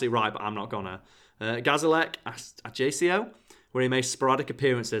will pronounce it right, but I'm not going to, Gazalec Ajaccio, where he made sporadic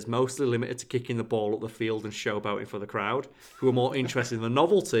appearances, mostly limited to kicking the ball up the field and showboating for the crowd, who were more interested in the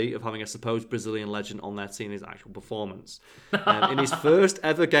novelty of having a supposed Brazilian legend on their team in his actual performance. In his first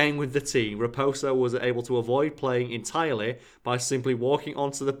ever game with the team, Raposo was able to avoid playing entirely by simply walking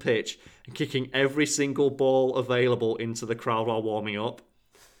onto the pitch and kicking every single ball available into the crowd while warming up.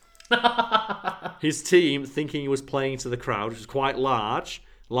 His team, thinking he was playing to the crowd, which was quite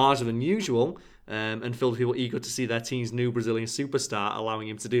larger than usual, and filled with people eager to see their team's new Brazilian superstar, allowing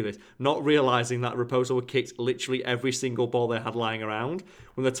him to do this, not realising that Raposo had kicked literally every single ball they had lying around.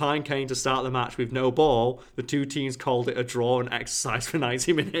 When the time came to start the match with no ball, the two teams called it a draw and exercise for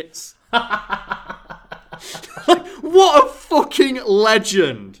 90 minutes. What a fucking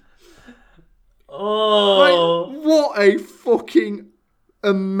legend! Oh! What a fucking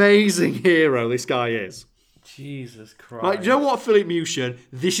amazing hero this guy is. Jesus Christ. Do you know what, Philip Mushin?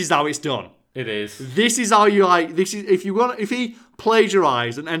 This is how it's done. It is. This is how you this is if he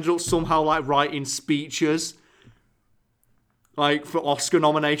plagiarised and ended up somehow writing speeches for Oscar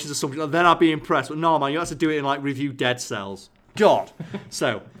nominations or something, then I'd be impressed. But no, man, you have to do it in review Dead Cells. God.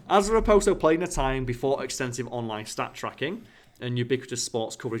 So, as Raposo played in a time before extensive online stat tracking and ubiquitous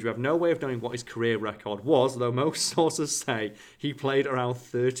sports coverage, we have no way of knowing what his career record was, though most sources say he played around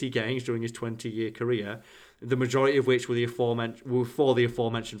 30 games during his 20-year career, the majority of which were for the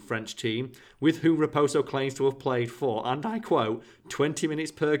aforementioned French team, with whom Raposo claims to have played for, and I quote, 20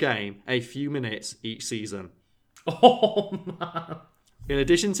 minutes per game, a few minutes each season. Oh, man. In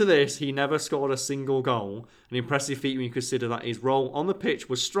addition to this, he never scored a single goal, an impressive feat when you consider that his role on the pitch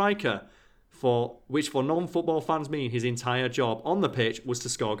was striker, which for non-football fans mean his entire job on the pitch was to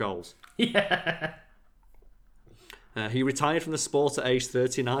score goals. Yeah. He retired from the sport at age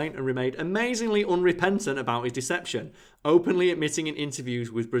 39 and remained amazingly unrepentant about his deception, openly admitting in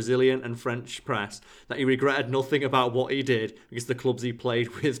interviews with Brazilian and French press that he regretted nothing about what he did because the clubs he played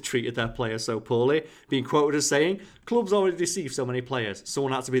with treated their players so poorly, being quoted as saying, "Clubs already deceived so many players,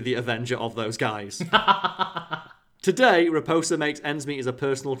 someone had to be the avenger of those guys." Today, Raposa makes ends meet as a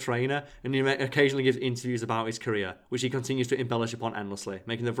personal trainer, and he occasionally gives interviews about his career, which he continues to embellish upon endlessly,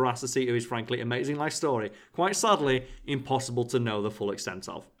 making the veracity of his frankly amazing life story, quite sadly, impossible to know the full extent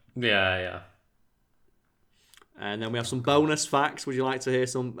of. Yeah. And then we have some bonus facts. Would you like to hear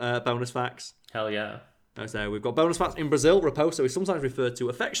some bonus facts? Hell yeah. So we've got bonus facts. In Brazil, Raposo is sometimes referred to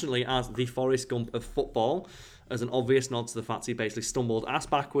affectionately as the Forrest Gump of football, as an obvious nod to the fact he basically stumbled ass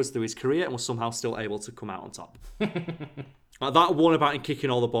backwards through his career and was somehow still able to come out on top. That one about him kicking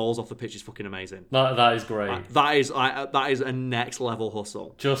all the balls off the pitch is fucking amazing. That is great. That is a next level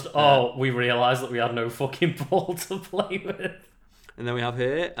hustle. We realised that we had no fucking ball to play with. And then we have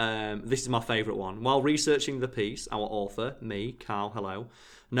here, this is my favourite one. While researching the piece, our author, me, Carl, hello,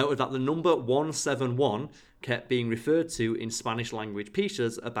 noted that the number 171 kept being referred to in Spanish language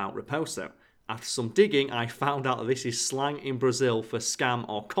pieces about Raposo. After some digging, I found out that this is slang in Brazil for scam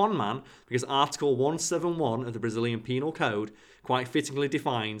or con man, because Article 171 of the Brazilian Penal Code quite fittingly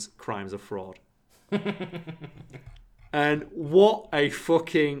defines crimes of fraud. And what a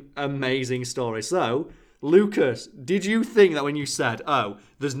fucking amazing story. So, Lucas, did you think that when you said, oh,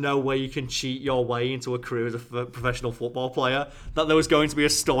 there's no way you can cheat your way into a career as a professional football player, that there was going to be a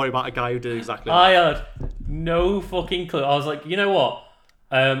story about a guy who did exactly that? I had no fucking clue. I was like, you know what?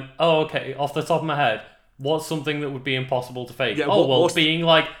 Okay, off the top of my head, what's something that would be impossible to fake? Yeah, being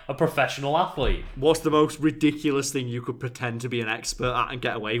like a professional athlete. What's the most ridiculous thing you could pretend to be an expert at and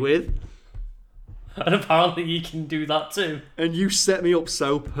get away with? And apparently you can do that too. And you set me up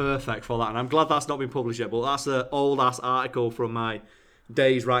so perfect for that, and I'm glad that's not been published yet, but that's an old-ass article from my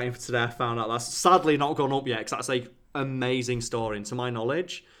days writing for today. I found out that's sadly not gone up yet, because that's an amazing story, and to my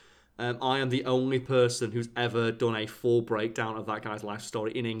knowledge, I am the only person who's ever done a full breakdown of that guy's life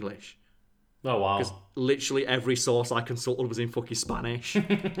story in English. Oh, wow. Because literally every source I consulted was in fucking Spanish.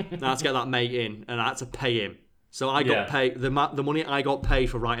 And I had to get that mate in, and I had to pay him. So I got paid, the money I got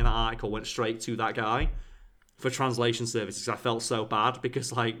paid for writing that article went straight to that guy for translation services. I felt so bad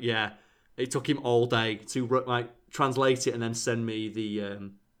because, it took him all day to translate it and then send me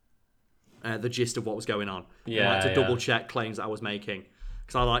the gist of what was going on. And, to double check claims that I was making.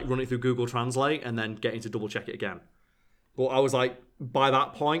 Because I run it through Google Translate and then getting to double check it again. But I was by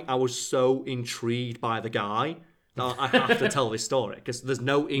that point, I was so intrigued by the guy that I have to tell this story because there's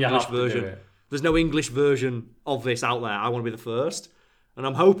no English version. There's no English version of this out there. I want to be the first. And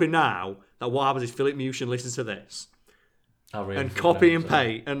I'm hoping now that what happens is Philip Mushin listens to this and copy and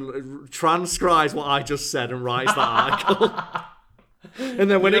paste and transcribes what I just said and writes that article. And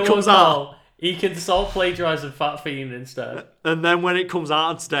then when it comes out... He can start plagiarising Fat Fiend instead. And then when it comes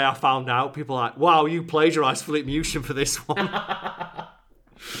out today, I found out, people are like, wow, you plagiarised Philip Mushin for this one.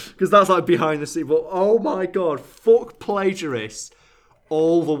 Because that's behind the scene. But oh my God, fuck plagiarists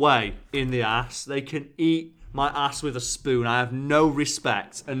all the way in the ass. They can eat my ass with a spoon. I have no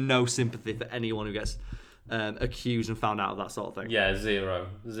respect and no sympathy for anyone who gets accused and found out of that sort of thing. Yeah, zero.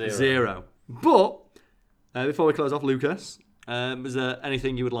 But before we close off, Lucas... is there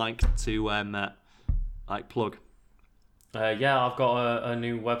anything you would like to plug? I've got a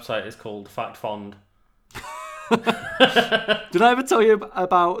new website. It's called FactFond. Did I ever tell you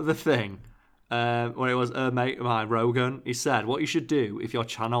about the thing when it was a mate of mine, Rogan? He said what you should do if your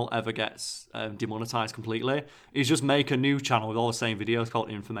channel ever gets demonetized completely is just make a new channel with all the same videos called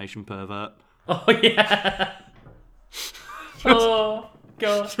Information Pervert. Oh yeah. Oh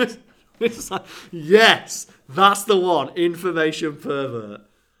God. It's yes, that's the one. Information Pervert.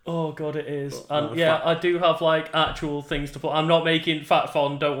 Oh God, it is. And I do have actual things to put. I'm not making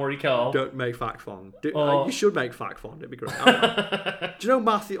FactFond. Don't worry, Carl. Don't make FactFond. You should make FactFond. It'd be great. Do you know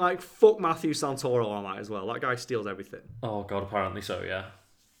Matthew? Fuck Matthew Santoro on that as well. That guy steals everything. Oh God, apparently so. Yeah.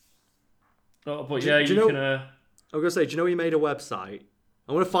 Oh, but you can. I was gonna say, do you know he made a website?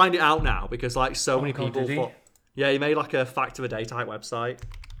 I'm gonna find it out now because so many people. He made a fact of a day type website.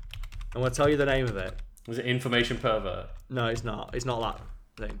 I'm going to tell you the name of it. Was it Information Pervert? No, it's not. It's not that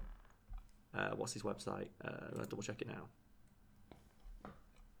thing. What's his website? I'm going to double check it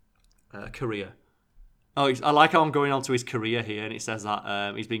now. Career. Oh, I like how I'm going on to his career here, and it says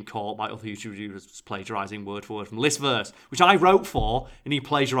that he's been caught by other YouTubers plagiarising word for word from Listverse, which I wrote for, and he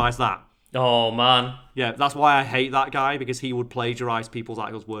plagiarised that. Oh, man. Yeah, that's why I hate that guy, because he would plagiarise people's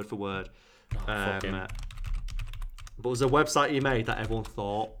articles word for word. Fuck him. But there's a website he made that everyone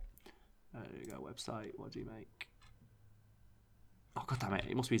thought... There you go, website. What do you make? Oh, God damn it.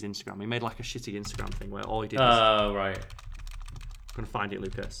 It must be his Instagram. He made a shitty Instagram thing where all he did was... Oh, right. I'm going to find it,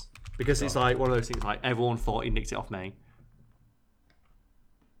 Lucas. Because it's one of those things everyone thought he nicked it off me.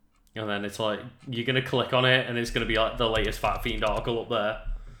 And then it's you're going to click on it and it's going to be the latest Fat Fiend article up there.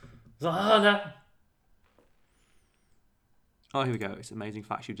 It's oh, no. Oh, here we go. It's amazing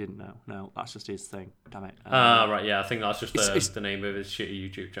facts you didn't know. No, that's just his thing. Damn it. Right, yeah, I think that's just it's- the name of his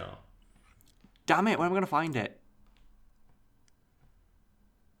shitty YouTube channel. Damn it, where am I going to find it?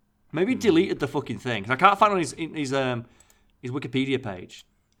 Maybe he deleted the fucking thing. 'Cause I can't find it on his Wikipedia page.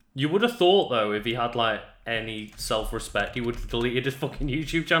 You would have thought, though, if he had, like, any self-respect, he would have deleted his fucking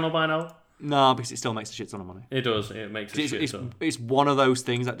YouTube channel by now. No, because it still makes a shit ton of money. It does. It makes a shit ton. It's one of those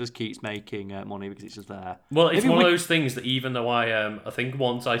things that just keeps making money because it's just there. Well, it's Maybe one of those things that even though I think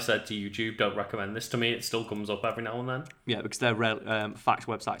once I said to YouTube, don't recommend this to me, it still comes up every now and then. Yeah, because their fact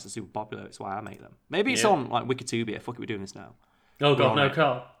websites are super popular. That's why I make them. Maybe it's Yeah. on like Wikitubia. Fuck it, we're doing this now. Oh, God, on no, it.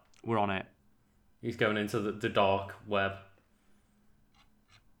 Carl. We're on it. He's going into the dark web.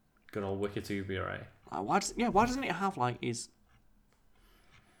 Good old Wikitubia, right? Why doesn't it have like his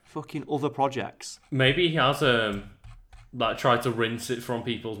fucking other projects? Maybe he has like tried to rinse it from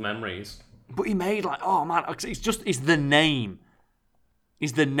people's memories. But he made like, oh man, it's the name.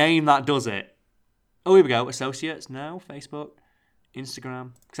 It's the name that does it. Oh, here we go. Associates, no. Facebook,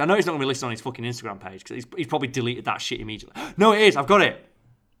 Instagram. Because I know he's not going to be listed on his fucking Instagram page because he's probably deleted that shit immediately. No, it is. I've got it.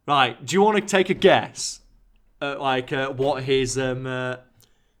 Right. Do you want to take a guess at what his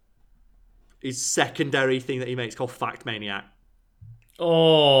secondary thing that he makes called Fact Maniac?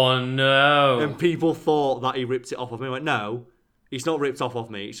 Oh, no. And people thought that he ripped it off of me. I went, no, he's not ripped off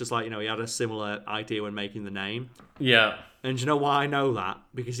of me. It's just like, he had a similar idea when making the name. Yeah. And do you know why I know that?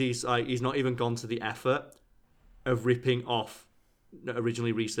 Because he's not even gone to the effort of ripping off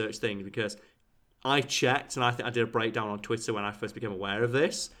originally researched things. Because I checked, and I think I did a breakdown on Twitter when I first became aware of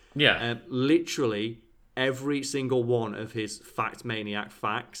this. Yeah. Literally, every single one of his Fact Maniac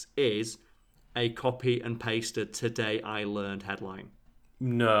facts is a copy and pasted "Today I Learned" headline.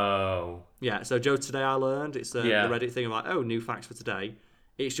 No. Yeah, so Joe, today I learned, it's the Yeah. Reddit thing of like, oh, new facts for today.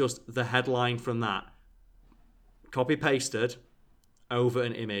 It's just the headline from that, copy-pasted over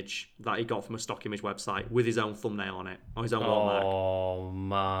an image that he got from a stock image website with his own thumbnail on it, or his own watermark. Oh,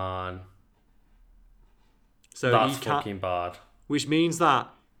 man. So That's he can't, fucking bad. which means that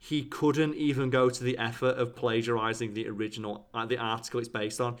he couldn't even go to the effort of plagiarizing the original, the article it's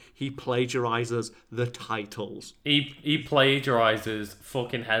based on. He plagiarizes the titles. He plagiarizes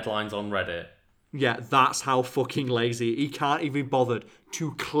fucking headlines on Reddit. Yeah, that's how fucking lazy. He can't even be bothered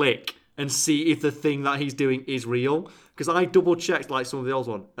to click and see if the thing that he's doing is real. Because I double checked like some of the old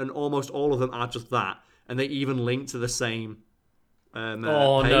ones, and almost all of them are just that, and they even link to the same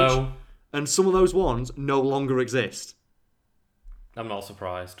Oh, page. no. And some of those ones no longer exist. I'm not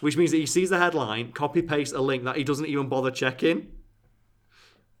surprised. Which means that he sees the headline, copy paste a link that he doesn't even bother checking.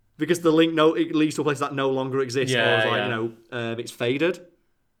 Because the link it leads to a place that no longer exists. Yeah, or is like, yeah. It's faded.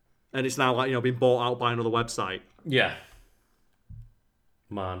 And it's now like, been bought out by another website. Yeah.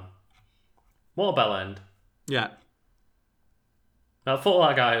 Man. What a bell end. Yeah. I thought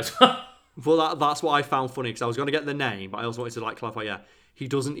that guy as well. But that's what I found funny, because I was going to get the name, but I also wanted to clarify, he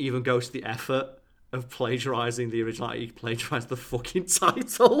doesn't even go to the effort of plagiarizing the original. He plagiarized the fucking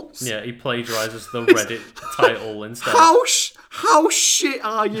titles. Yeah, he plagiarizes the Reddit title instead. How shit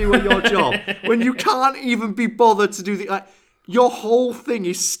are you at your job when you can't even be bothered to do your whole thing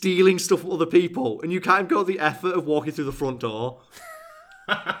is stealing stuff from other people, and you can't go to the effort of walking through the front door.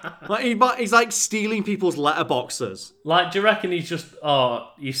 He's like stealing people's letterboxes. Like, do you reckon he's just,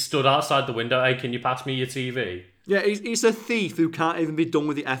 he stood outside the window, hey, can you pass me your TV? Yeah, he's a thief who can't even be done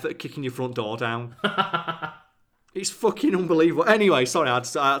with the effort of kicking your front door down. It's fucking unbelievable. Anyway, sorry, I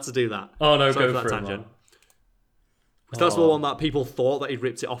had to do that. Oh, no, Sorry go for that for tangent. it, That's the one that people thought that he'd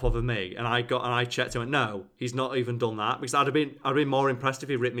ripped it off of me, and I checked and went, no, he's not even done that, because I'd have been more impressed if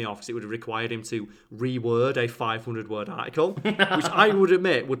he ripped me off, because it would have required him to reword a 500-word article, which I would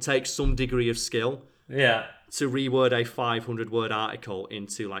admit would take some degree of skill. Yeah. To reword a 500-word article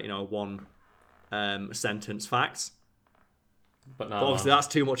into one sentence facts. But no, But obviously that's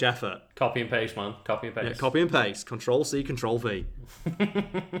too much effort. Copy and paste, man. Copy and paste. Yeah, copy and paste. Control C, Control V. Look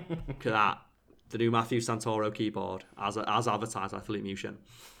at that. The new Matthew Santoro keyboard, as advertised by Philippe Mushin.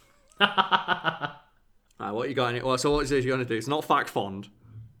 Right, what you got in it? Well, so what is it you're going to do? It's not Fact Fond.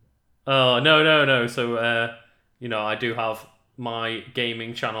 Oh, no. So, I do have my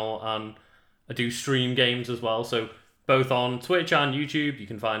gaming channel, and I do stream games as well. So, both on Twitch and YouTube, you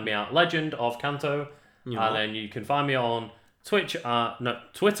can find me at Legend of Kanto. And then you can find me on Twitter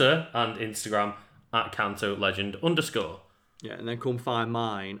and Instagram at Kanto Legend _. Yeah, and then come find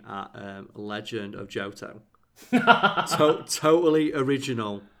mine at Legend of Johto. Totally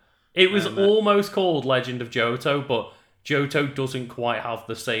original. It was almost called Legend of Johto, but Johto doesn't quite have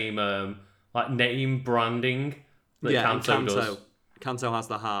the same name branding that Kanto does. Kanto has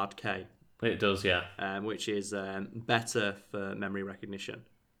the hard K. It does, yeah. Which is better for memory recognition.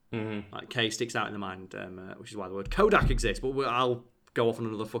 Mm-hmm. Like K sticks out in the mind, which is why the word Kodak exists. But I'll go off on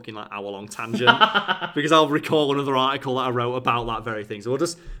another fucking hour-long tangent because I'll recall another article that I wrote about that very thing. So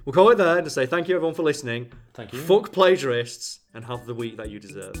we'll call it there and just say thank you everyone for listening. Thank you. Fuck plagiarists and have the week that you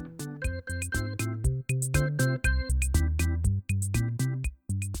deserve.